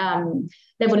leader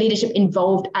level leadership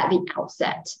involved at the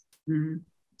outset. Mm-hmm.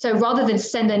 So rather than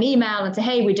send an email and say,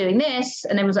 hey, we're doing this,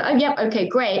 and then was like, oh, yep, okay,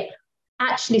 great.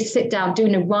 Actually sit down,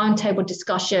 doing a roundtable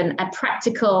discussion, a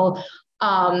practical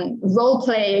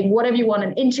role-playing, whatever you want,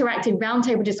 an interactive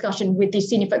roundtable discussion with these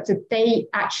senior folks, so they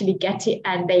actually get it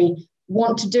and they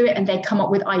want to do it, and they come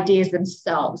up with ideas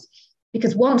themselves.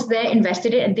 Because once they're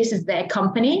invested in it and this is their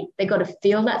company, they got to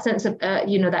feel that sense of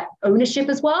that ownership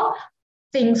as well.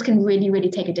 Things can really, really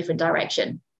take a different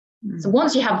direction. Mm-hmm. So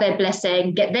once you have their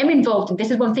blessing, get them involved, and this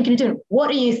is what I'm thinking of doing.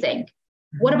 What do you think?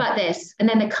 Mm-hmm. What about this? And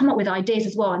then they come up with ideas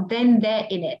as well, and then they're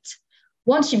in it.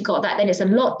 Once you've got that, then it's a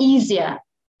lot easier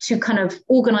to kind of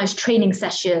organize training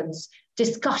sessions,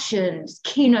 discussions,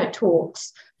 keynote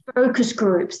talks, focus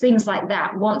groups, things like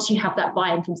that, once you have that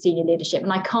buy-in from senior leadership.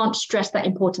 And I can't stress that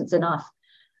importance enough.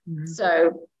 Mm-hmm.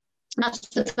 So that's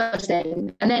the first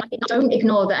thing. And then don't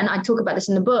ignore that, and I talk about this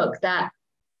in the book, that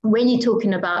when you're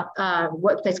talking about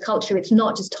workplace culture, it's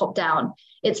not just top down,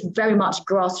 it's very much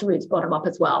grassroots, bottom up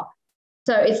as well.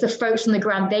 So it's the folks on the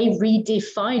ground, they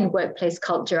redefine workplace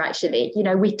culture, actually. You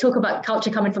know, we talk about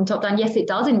culture coming from top down. Yes, it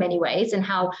does in many ways, and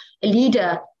how a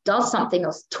leader does something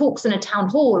or talks in a town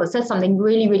hall or says something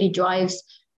really, really drives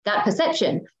that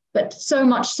perception. But so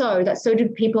much so that so do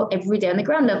people every day on the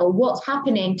ground level. What's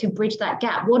happening to bridge that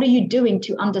gap? What are you doing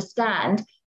to understand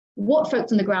what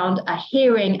folks on the ground are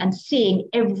hearing and seeing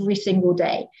every single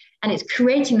day? And it's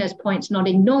creating those points, not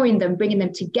ignoring them, bringing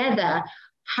them together,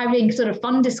 having sort of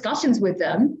fun discussions with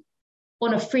them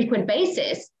on a frequent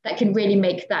basis that can really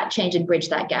make that change and bridge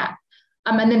that gap.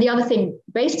 And then the other thing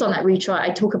based on that retry I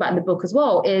talk about in the book as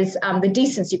well is the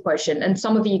decency quotient. And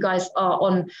some of you guys are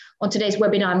on today's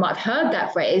webinar might have heard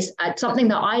that phrase. It's something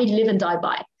that I live and die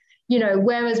by. You know,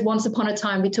 whereas once upon a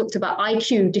time we talked about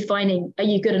IQ defining, are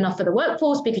you good enough for the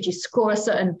workforce because you score a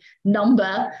certain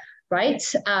number, right?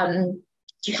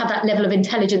 Do you have that level of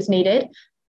intelligence needed?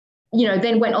 You know,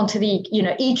 then went on to the,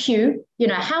 EQ,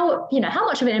 how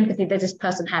much of an empathy does this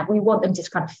person have? We want them to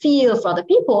kind of feel for other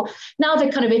people. Now the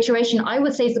kind of iteration, I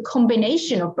would say, is the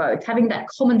combination of both, having that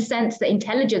common sense, the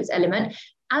intelligence element,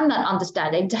 and that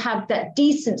understanding to have that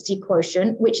decency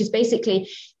quotient, which is basically,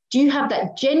 do you have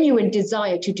that genuine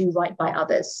desire to do right by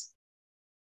others?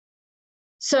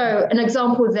 So an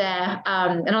example there,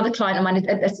 another client of mine,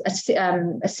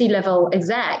 a C-level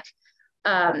exec,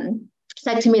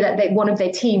 said to me that one of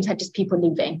their teams had just people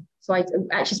leaving. So I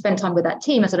actually spent time with that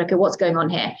team. I said, okay, what's going on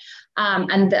here?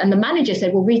 And the manager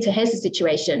said, well, Rita, here's the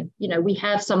situation. You know, we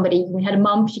had a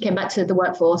mum, she came back to the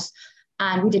workforce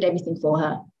and we did everything for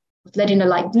her. Letting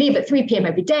her leave at 3 p.m.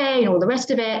 every day and all the rest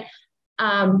of it.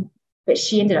 But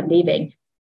she ended up leaving.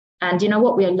 And you know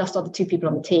what? We had lost other 2 people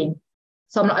on the team.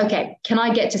 So I'm like, okay, can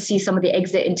I get to see some of the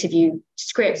exit interview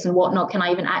scripts and whatnot? Can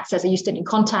I even access? Are you still in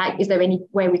contact? Is there any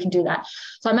way we can do that?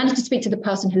 So I managed to speak to the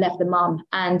person who left the mum.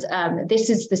 And this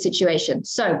is the situation.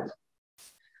 So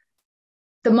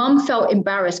the mum felt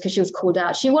embarrassed because she was called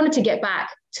out. She wanted to get back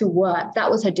to work. That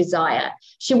was her desire.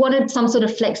 She wanted some sort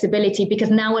of flexibility because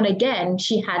now and again,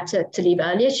 she had to leave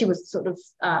earlier. She was sort of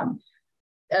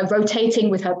rotating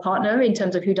with her partner in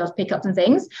terms of who does pickups and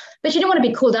things, but she didn't want to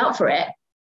be called out for it.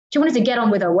 She wanted to get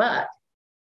on with her work.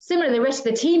 Similarly, the rest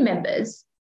of the team members,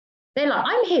 they're like,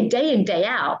 I'm here day in, day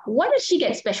out. Why does she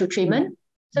get special treatment?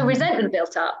 So resentment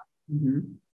built up.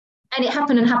 And it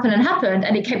happened and happened and happened,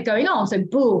 and it kept going on. So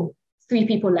boom, 3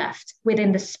 people left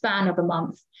within the span of a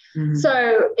month.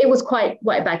 So it was quite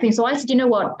a bad thing. So I said, you know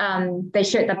what? They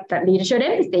showed that leader showed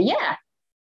empathy. Yeah.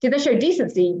 Did they show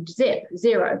decency?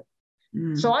 Zero.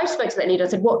 So I spoke to that leader. I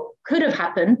said, what could have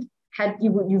happened had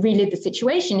you relived the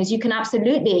situation is you can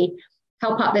absolutely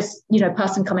help out this,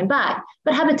 person coming back,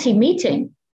 but have a team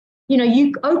meeting.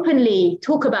 You openly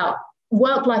talk about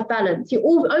work-life balance. You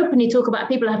all openly talk about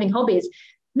people having hobbies.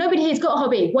 Nobody here's got a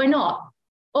hobby. Why not?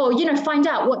 Or, find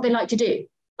out what they like to do.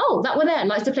 Oh, that one there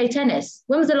likes to play tennis.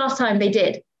 When was the last time they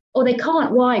did? Oh, they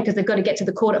can't. Why? Because they've got to get to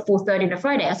the court at 4:30 on a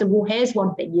Friday. I said, well, here's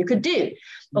one thing you could do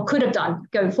or could have done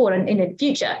going forward in the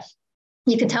future.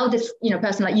 You could tell this,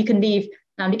 person you can leave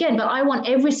now and again, but I want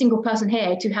every single person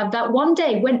here to have that one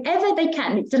day whenever they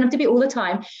can. It doesn't have to be all the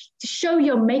time, to show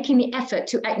you're making the effort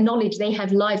to acknowledge they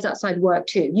have lives outside work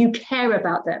too. You care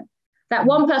about them. That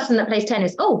one person that plays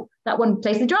tennis, oh, that one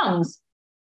plays the drums.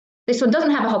 This one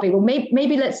doesn't have a hobby. Well,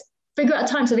 maybe let's figure out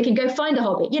a time so they can go find a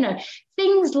hobby.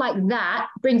 Things like that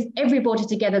brings everybody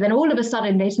together. Then all of a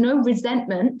sudden there's no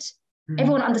resentment.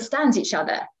 Everyone understands each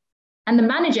other. And the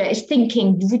manager is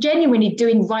thinking, genuinely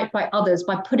doing right by others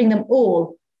by putting them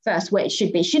all first where it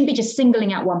should be. It shouldn't be just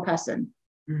singling out one person.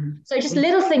 So just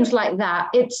little things like that.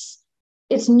 It's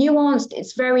nuanced.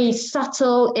 It's very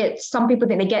subtle. It's some people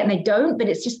think they get and they don't, but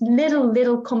it's just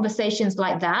little conversations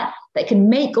like that that can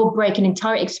make or break an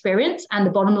entire experience and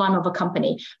the bottom line of a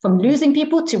company, from losing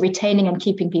people to retaining and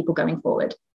keeping people going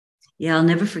forward. Yeah, I'll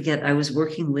never forget. I was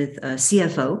working with a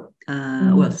CFO,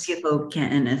 CFO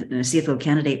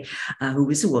candidate who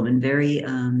was a woman,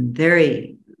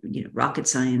 very rocket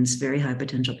science, very high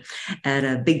potential at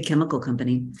a big chemical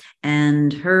company.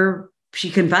 And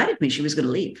she confided me she was going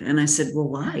to leave. And I said, well,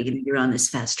 why? You're on this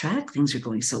fast track. Things are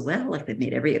going so well. Like they've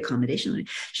made every accommodation.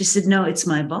 She said, no, it's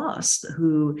my boss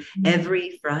who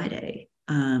every Friday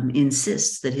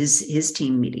insists that his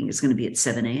team meeting is going to be at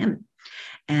 7 a.m.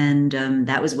 And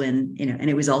that was when, and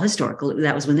it was all historical.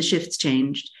 That was when the shifts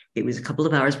changed. It was a couple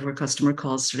of hours before customer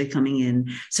calls started coming in.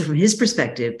 So from his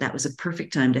perspective, that was a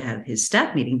perfect time to have his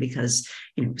staff meeting because,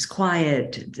 it was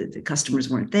quiet. The customers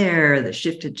weren't there. The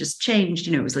shift had just changed.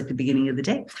 It was like the beginning of the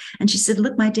day. And she said,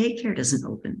 look, my daycare doesn't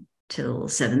open till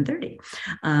 7:30.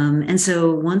 And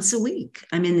so once a week,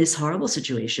 I'm in this horrible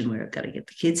situation where I've got to get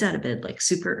the kids out of bed like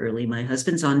super early. My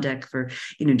husband's on deck for,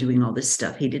 doing all this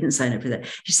stuff. He didn't sign up for that.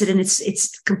 She said, and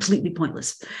it's completely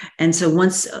pointless. And so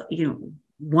once,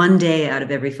 one day out of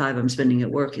every 5 I'm spending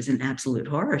at work is an absolute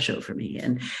horror show for me.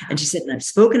 And she said, and I've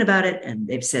spoken about it, and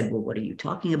they've said, well, what are you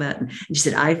talking about? And she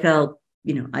said, I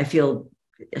feel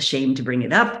ashamed to bring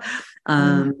it up.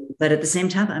 But at the same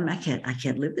time, I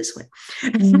can't live this way.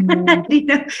 And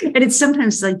it's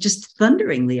sometimes like just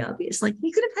thunderingly obvious. Like,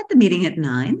 you could have had the meeting at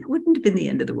 9. It wouldn't have been the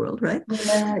end of the world, right?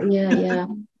 Yeah.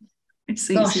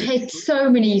 Gosh, it's so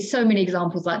many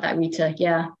examples like that, Rita.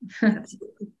 Yeah.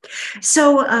 Absolutely.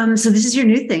 So this is your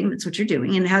new thing. That's what you're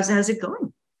doing. And how's it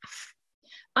going?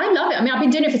 I love it. I mean, I've been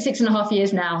doing it for 6.5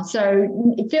 years now.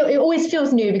 So it always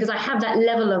feels new because I have that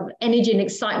level of energy and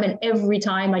excitement every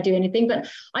time I do anything. But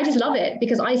I just love it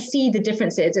because I see the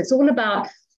differences. It's all about,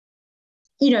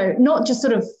 not just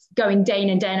sort of going day in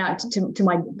and day out to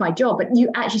my job, but you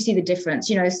actually see the difference.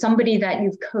 Somebody that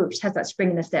you've coached has that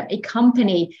spring in the step. A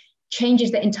company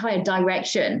changes the entire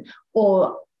direction,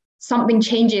 or something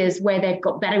changes where they've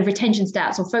got better retention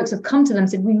stats, or folks have come to them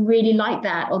and said, we really like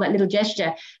that, or that little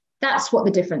gesture. That's what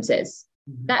the difference is.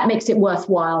 Mm-hmm. That makes it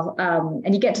worthwhile.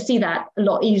 And you get to see that a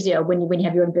lot easier when you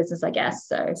have your own business, I guess.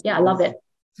 So yeah, I love it.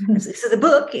 So the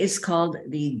book is called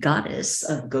The Goddess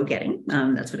of Go-Getting.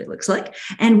 That's what it looks like.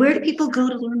 And where do people go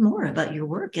to learn more about your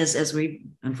work as we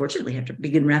unfortunately have to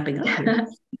begin wrapping up here?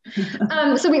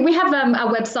 So we have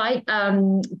our website,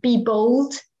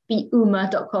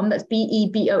 beuma.com. That's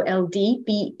BEBOLD,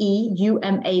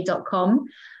 BEUMA.com.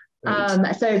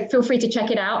 So feel free to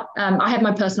check it out. I have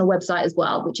my personal website as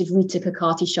well, which is Rita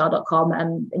Kakati-Shah.com,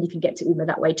 and you can get to UMA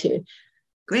that way too.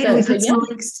 Great. And we put some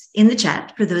links in the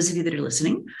chat for those of you that are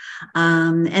listening.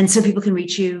 And so people can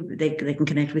reach you. They can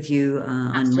connect with you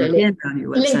on LinkedIn, on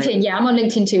your website. LinkedIn, yeah, I'm on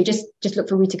LinkedIn too. Just look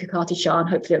for Rita Kakati-Shah and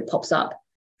hopefully it pops up.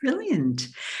 Brilliant.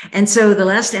 And so the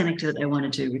last anecdote I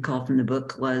wanted to recall from the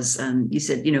book was you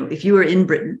said, if you were in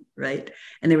Britain, right,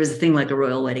 and there was a thing like a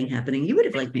royal wedding happening, you would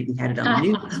have maybe had it on the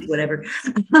news, whatever.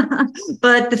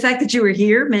 But the fact that you were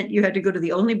here meant you had to go to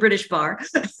the only British bar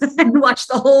and watch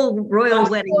the whole royal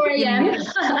wedding. 4 a.m.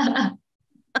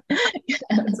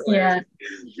 Yeah.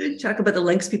 Talk about the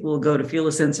lengths people will go to feel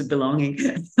a sense of belonging.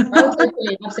 Oh,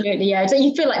 totally, absolutely, yeah. So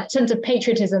you feel like a sense of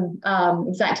patriotism.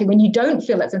 Exactly. When you don't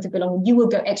feel that sense of belonging, you will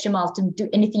go extra miles to do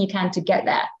anything you can to get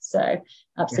there. So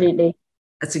absolutely. Yeah.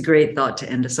 That's a great thought to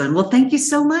end us on. Well, thank you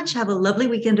so much. Have a lovely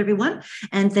weekend, everyone.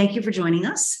 And thank you for joining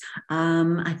us.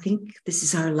 I think this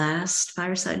is our last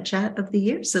Fireside Chat of the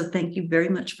year. So thank you very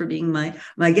much for being my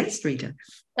guest, Rita.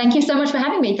 Thank you so much for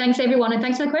having me. Thanks, everyone. And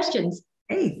thanks for the questions.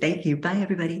 Hey, thank you. Bye,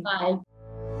 everybody. Bye.